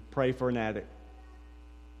knees and pray for an addict,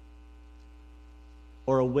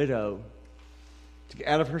 or a widow to get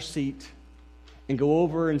out of her seat and go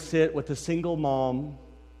over and sit with a single mom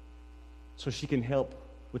so she can help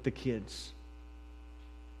with the kids.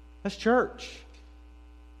 That's church.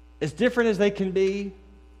 As different as they can be,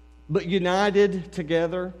 but united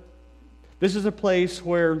together. This is a place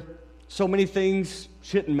where So many things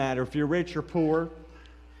shouldn't matter. If you're rich or poor,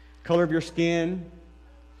 color of your skin,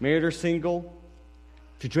 married or single,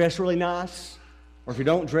 if you dress really nice, or if you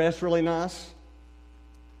don't dress really nice,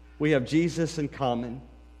 we have Jesus in common.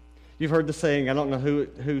 You've heard the saying, I don't know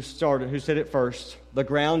who said it first, the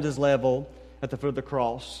ground is level at the foot of the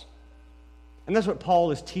cross. And that's what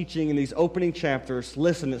Paul is teaching in these opening chapters.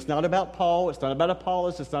 Listen, it's not about Paul, it's not about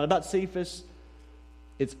Apollos, it's not about Cephas.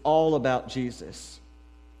 It's all about Jesus.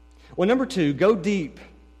 Well, number 2, go deep.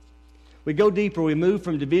 We go deeper, we move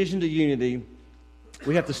from division to unity.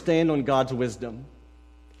 We have to stand on God's wisdom.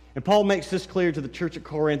 And Paul makes this clear to the church at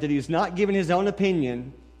Corinth that he's not giving his own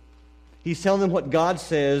opinion. He's telling them what God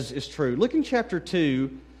says is true. Look in chapter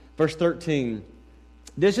 2, verse 13.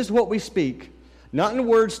 This is what we speak, not in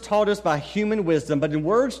words taught us by human wisdom, but in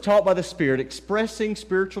words taught by the Spirit, expressing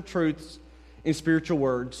spiritual truths in spiritual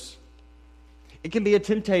words. It can be a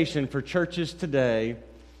temptation for churches today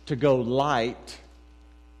to go light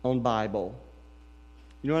on Bible.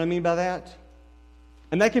 You know what I mean by that?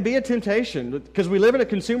 And that can be a temptation because we live in a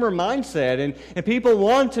consumer mindset and people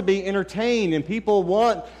want to be entertained and people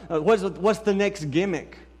want, what's the next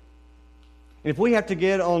gimmick? And if we have to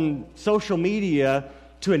get on social media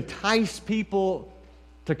to entice people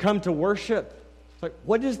to come to worship, like,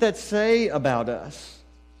 what does that say about us?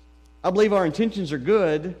 I believe our intentions are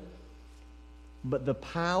good, but the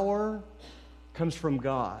power comes from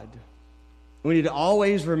God. We need to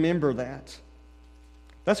always remember that.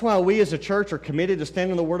 That's why we as a church are committed to stand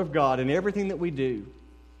on the Word of God in everything that we do,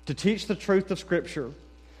 to teach the truth of Scripture.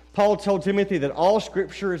 Paul told Timothy that all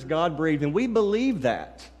Scripture is God-breathed, and we believe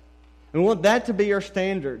that. And we want that to be our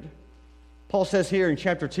standard. Paul says here in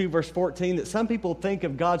chapter 2, verse 14, that some people think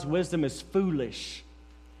of God's wisdom as foolish.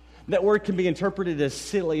 That word can be interpreted as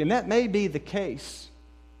silly, and that may be the case.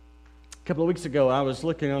 A couple of weeks ago, I was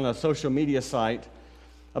looking on a social media site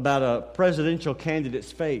about a presidential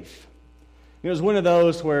candidate's faith. It was one of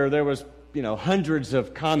those where there was, hundreds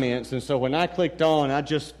of comments, and so when I clicked on, I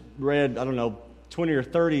just read, 20 or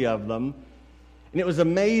 30 of them. And it was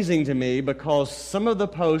amazing to me because some of the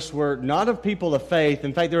posts were not of people of faith.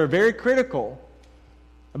 In fact, they were very critical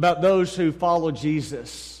about those who follow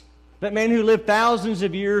Jesus. That man who lived thousands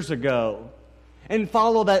of years ago and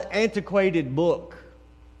followed that antiquated book.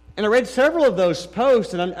 And I read several of those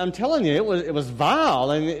posts, and I'm telling you, it was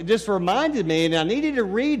vile, and it just reminded me, and I needed to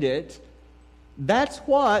read it. That's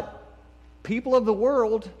what people of the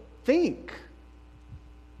world think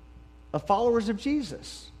of followers of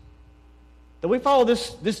Jesus. That we follow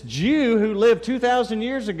this Jew who lived 2,000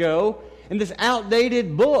 years ago in this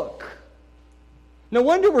outdated book. No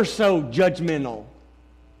wonder we're so judgmental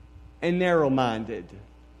and narrow-minded.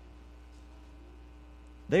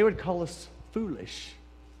 They would call us foolish.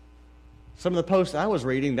 Some of the posts I was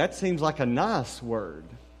reading, that seems like a nice word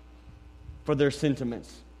for their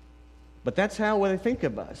sentiments. But that's how they think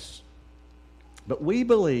of us. But we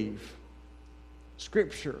believe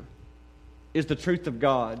Scripture is the truth of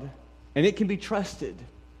God, and it can be trusted.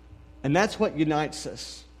 And that's what unites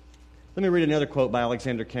us. Let me read another quote by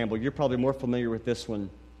Alexander Campbell. You're probably more familiar with this one.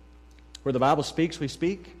 Where the Bible speaks, we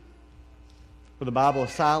speak. Where the Bible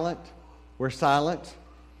is silent, we're silent.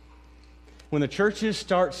 When the churches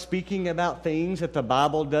start speaking about things that the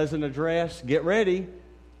Bible doesn't address, get ready,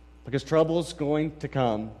 because trouble's going to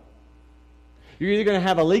come. You're either going to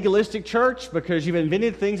have a legalistic church because you've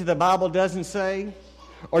invented things that the Bible doesn't say,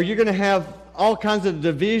 or you're going to have all kinds of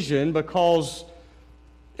division because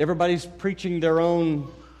everybody's preaching their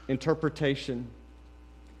own interpretation.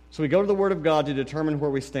 So we go to the Word of God to determine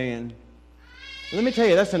where we stand. And let me tell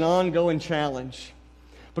you, that's an ongoing challenge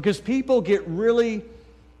because people get really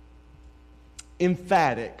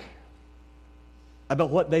emphatic about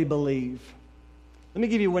what they believe. Let me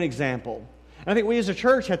give you one example. I think we as a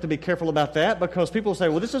church have to be careful about that because people say,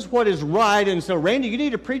 well, this is what is right, and so Randy, you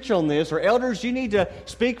need to preach on this, or elders, you need to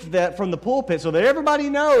speak that from the pulpit so that everybody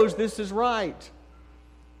knows this is right.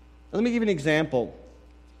 Let me give you an example.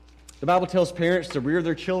 The Bible tells parents to rear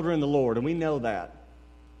their children in the Lord, and we know that.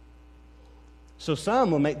 So some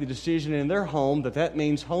will make the decision in their home that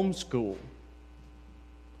means homeschool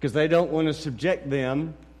because they don't want to subject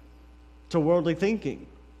them to worldly thinking.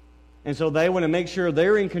 And so they want to make sure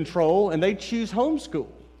they're in control, and they choose homeschool.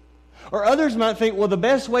 Or others might think, well, the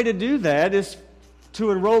best way to do that is to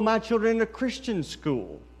enroll my children in a Christian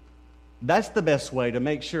school. That's the best way to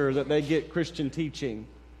make sure that they get Christian teaching.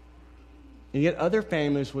 And yet other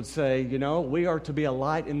families would say, we are to be a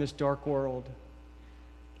light in this dark world.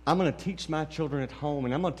 I'm going to teach my children at home,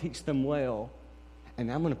 and I'm going to teach them well,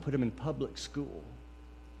 and I'm going to put them in public school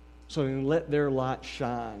so they can let their light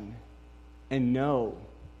shine and know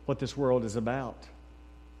what this world is about.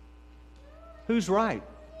 who's right?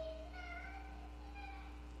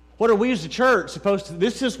 What are we as a church supposed to?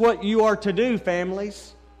 This is what you are to do,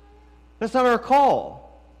 families. That's not our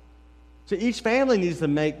call. So each family needs to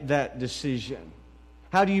make that decision.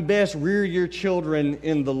 How do you best rear your children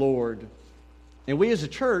in the Lord? And we as a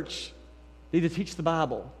church need to teach the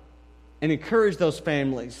Bible and encourage those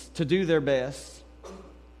families to do their best.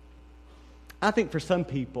 I think for some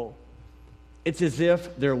people, it's as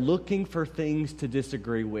if they're looking for things to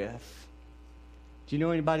disagree with. Do you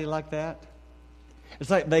know anybody like that? It's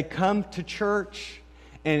like they come to church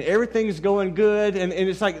and everything's going good, and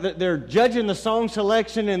it's like they're judging the song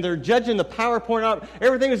selection and they're judging the PowerPoint.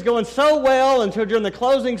 Everything is going so well until during the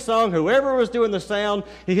closing song, whoever was doing the sound,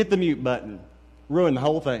 he hit the mute button. Ruined the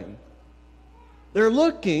whole thing. They're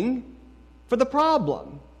looking for the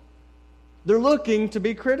problem. They're looking to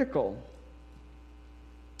be critical.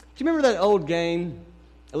 Do you remember that old game?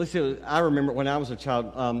 At least I remember it when I was a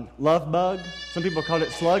child. Love Bug. Some people called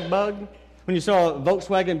it Slug Bug. When you saw a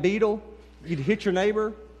Volkswagen Beetle, you'd hit your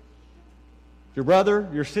neighbor, your brother,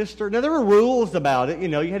 your sister. Now, there were rules about it. You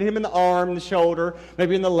know, you had him in the arm, the shoulder,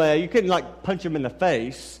 maybe in the leg. You couldn't, like, punch him in the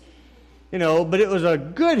face. You know, but it was a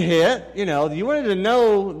good hit. You know, you wanted to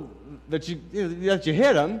know that you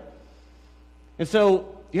hit him. And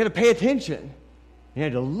so you had to pay attention. You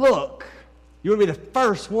had to look. You want to be the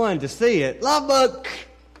first one to see it. Love Bug!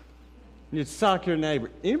 You'd sock your neighbor.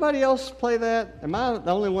 Anybody else play that? Am I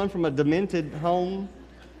the only one from a demented home?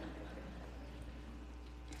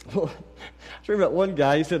 I remember about one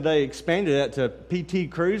guy, he said they expanded that to PT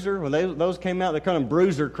Cruiser. When those came out, they called them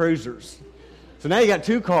Bruiser Cruisers. So now you got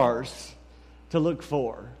two cars to look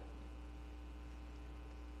for.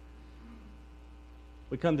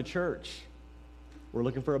 We come to church. We're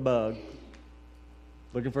looking for a bug,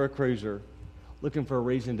 looking for a cruiser, looking for a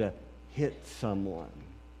reason to hit someone.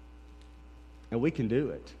 And we can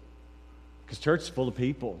do it. Because church is full of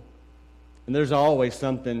people. And there's always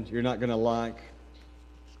something you're not going to like.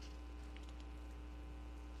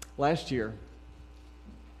 Last year,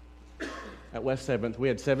 at West 7th, we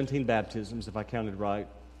had 17 baptisms, if I counted right.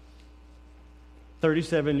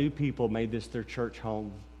 37 new people made this their church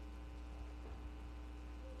home.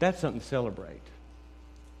 That's something to celebrate.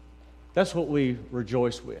 That's what we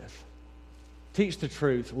rejoice with. Teach the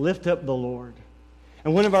truth. Lift up the Lord.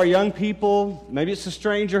 And one of our young people, maybe it's a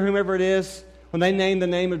stranger, whomever it is, when they name the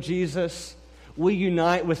name of Jesus, we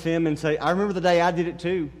unite with them and say, I remember the day I did it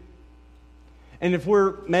too. And if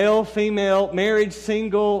we're male, female, married,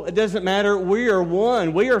 single, it doesn't matter. We are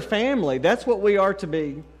one. We are family. That's what we are to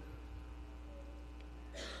be.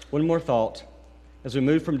 One more thought. As we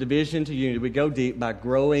move from division to unity, we go deep by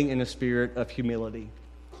growing in a spirit of humility.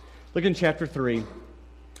 Look in chapter 3,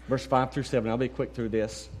 verse 5 through 7. I'll be quick through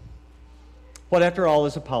this. What, after all,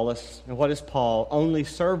 is Apollos, and what is Paul? Only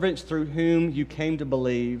servants through whom you came to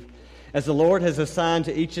believe. As the Lord has assigned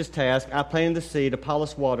to each his task, I planted the seed,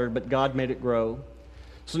 Apollos watered, but God made it grow.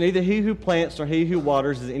 So neither he who plants nor he who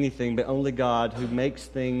waters is anything, but only God who makes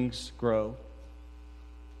things grow.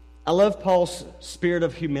 I love Paul's spirit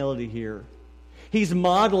of humility here. He's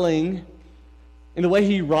modeling, in the way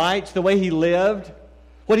he writes, the way he lived,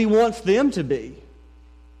 what he wants them to be.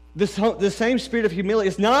 This same spirit of humility.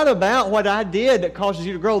 It's not about what I did that causes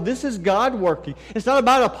you to grow. This is God working. It's not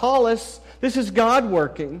about Apollos. This is God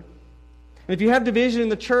working. And if you have division in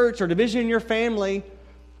the church or division in your family,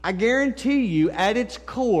 I guarantee you at its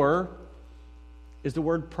core is the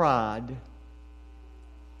word pride.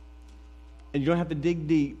 And you don't have to dig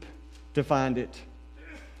deep to find it.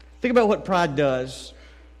 Think about what pride does.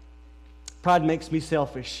 Pride makes me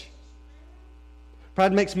selfish.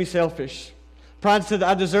 Pride makes me selfish. Pride says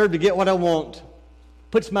I deserve to get what I want.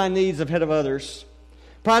 Puts my needs ahead of others.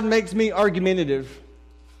 Pride makes me argumentative.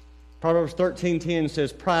 Proverbs 13:10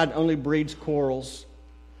 says, pride only breeds quarrels.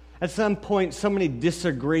 At some point, so many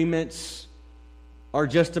disagreements are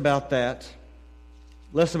just about that.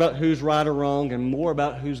 Less about who's right or wrong and more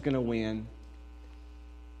about who's going to win.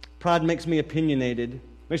 Pride makes me opinionated.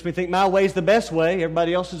 Makes me think my way's the best way.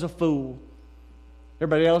 Everybody else is a fool.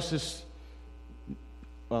 Everybody else is,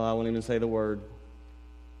 well, I won't even say the word.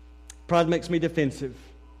 Pride makes me defensive.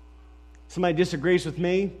 Somebody disagrees with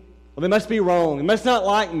me, well, they must be wrong. They must not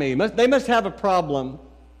like me. They must have a problem.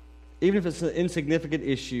 Even if it's an insignificant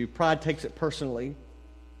issue, pride takes it personally.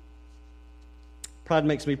 Pride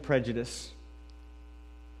makes me prejudiced.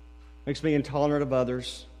 Makes me intolerant of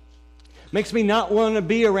others. Makes me not want to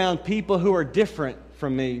be around people who are different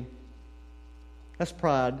from me. That's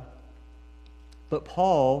pride. But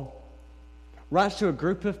Paul writes to a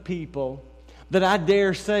group of people that I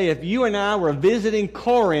dare say, if you and I were visiting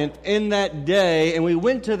Corinth in that day and we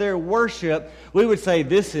went to their worship, we would say,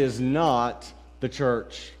 this is not the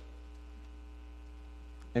church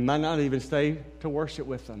and might not even stay to worship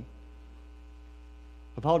with them.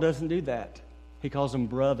 But Paul doesn't do that. He calls them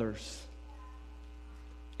brothers.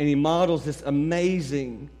 And he models this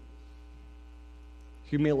amazing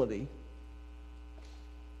humility.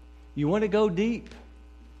 You want to go deep?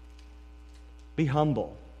 Be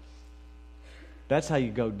humble. That's how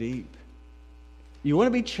you go deep. You want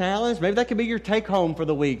to be challenged? Maybe that could be your take home for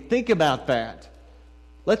the week. Think about that.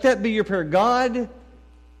 Let that be your prayer. God,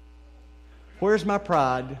 where's my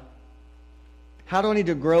pride? How do I need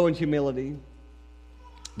to grow in humility?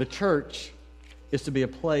 The church is to be a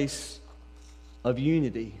place of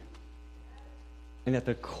unity. And at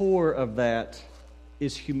the core of that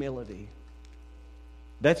is humility.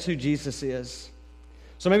 That's who Jesus is.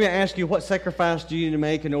 So maybe I ask you, what sacrifice do you need to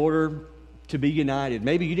make in order to be united?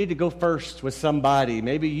 Maybe you need to go first with somebody.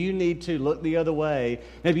 Maybe you need to look the other way.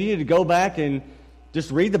 Maybe you need to go back and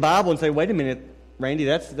just read the Bible and say, wait a minute, Randy,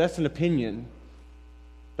 that's an opinion.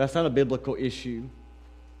 That's not a biblical issue.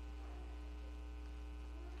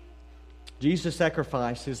 Jesus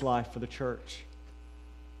sacrificed his life for the church.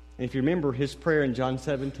 And if you remember, his prayer in John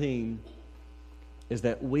 17 is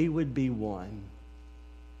that we would be one.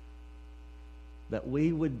 That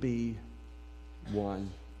we would be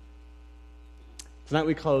one. Tonight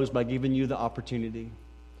we close by giving you the opportunity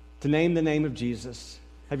to name the name of Jesus.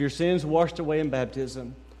 Have your sins washed away in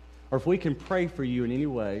baptism. Or if we can pray for you in any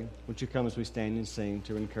way, won't you come as we stand and sing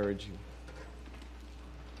to encourage you?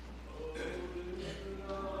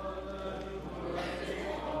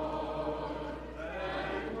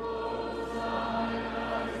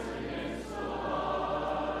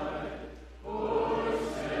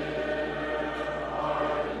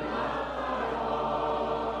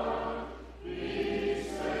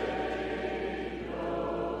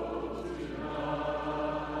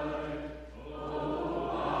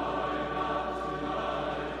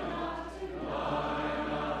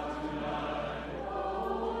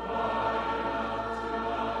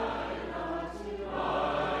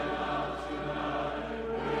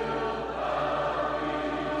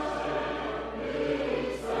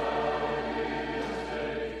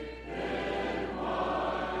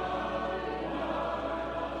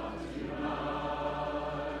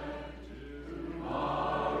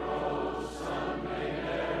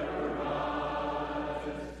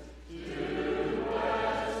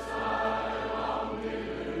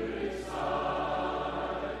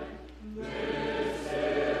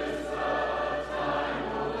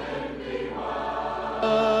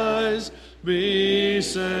 Be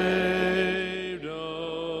saved,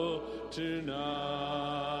 oh,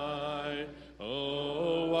 tonight.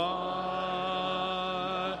 Oh,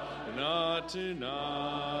 why not tonight?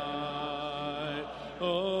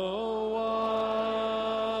 Oh,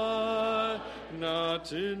 why not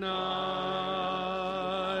tonight?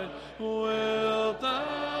 Wilt thou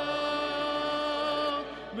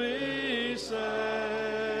be saved?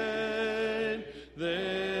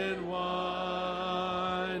 Then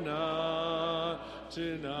why not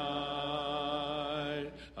tonight?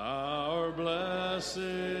 Our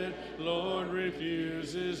blessed Lord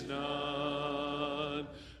refuses none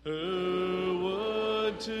who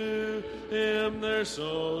would to him their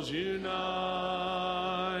souls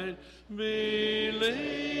unite.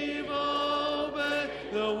 Believe, obey,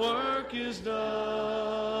 the work is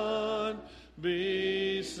done.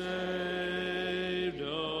 Be saved,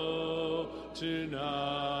 oh,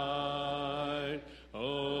 tonight.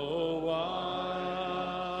 Oh,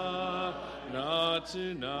 why not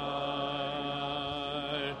tonight?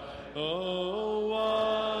 Oh,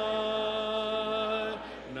 why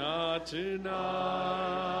not tonight?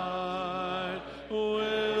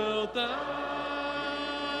 Wilt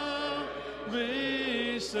thou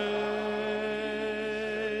be saved?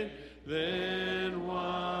 Then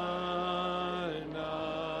why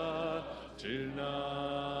not tonight?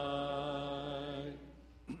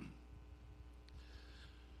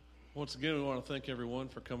 Once again, we want to thank everyone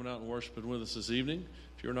for coming out and worshiping with us this evening.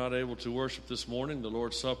 If you're not able to worship this morning, the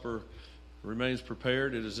Lord's Supper remains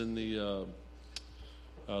prepared. It is in the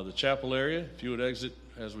chapel area. If you would exit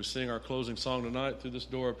as we sing our closing song tonight through this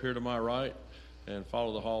door up here to my right and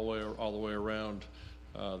follow the hallway all the way around,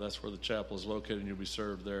 that's where the chapel is located, and you'll be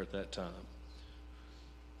served there at that time.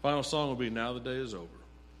 Final song will be Now the Day is Over.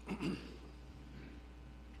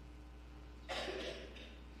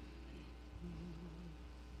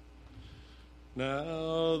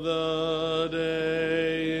 Now the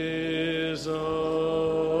day is over,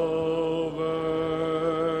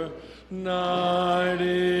 night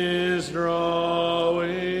is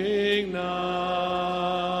drawing nigh,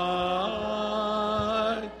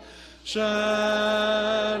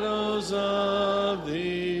 shadows of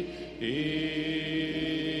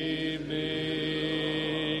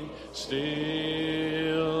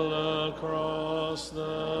across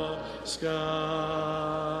the sky.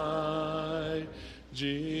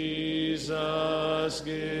 Jesus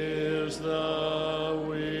gives the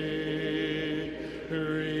weary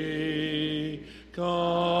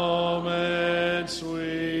calm and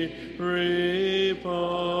sweet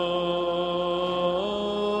repose.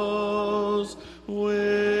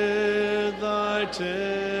 With thy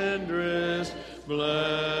tenderest blessing,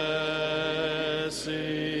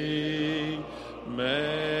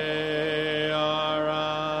 may our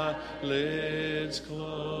eyelids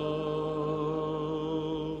close.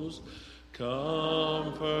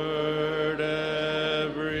 Comfort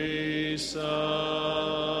every sufferer,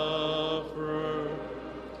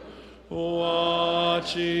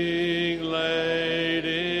 watching late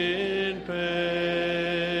in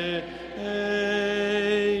pain,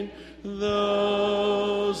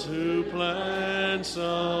 those who plan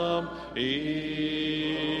some evil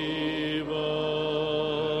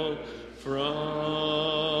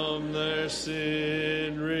from their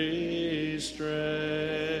sin restrain.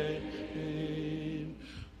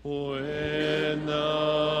 When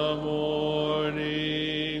the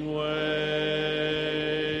morning wakens,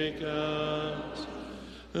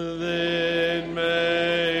 then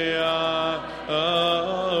may I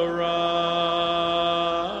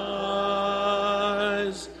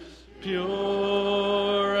arise,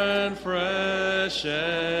 pure and fresh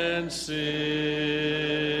and sinless,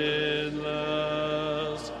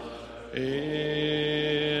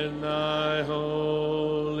 in thy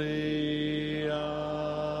holy eyes.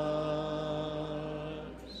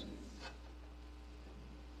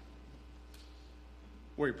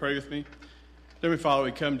 Will you pray with me? Heavenly Father,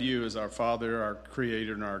 we come to you as our Father, our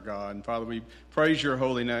Creator, and our God. And Father, we praise your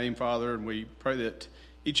holy name, Father, and we pray that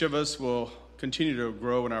each of us will continue to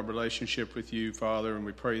grow in our relationship with you, Father, and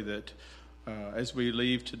we pray that as we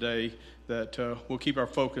leave today, that we'll keep our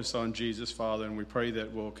focus on Jesus, Father, and we pray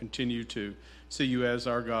that we'll continue to see you as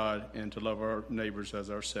our God and to love our neighbors as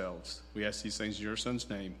ourselves. We ask these things in your Son's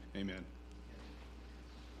name. Amen.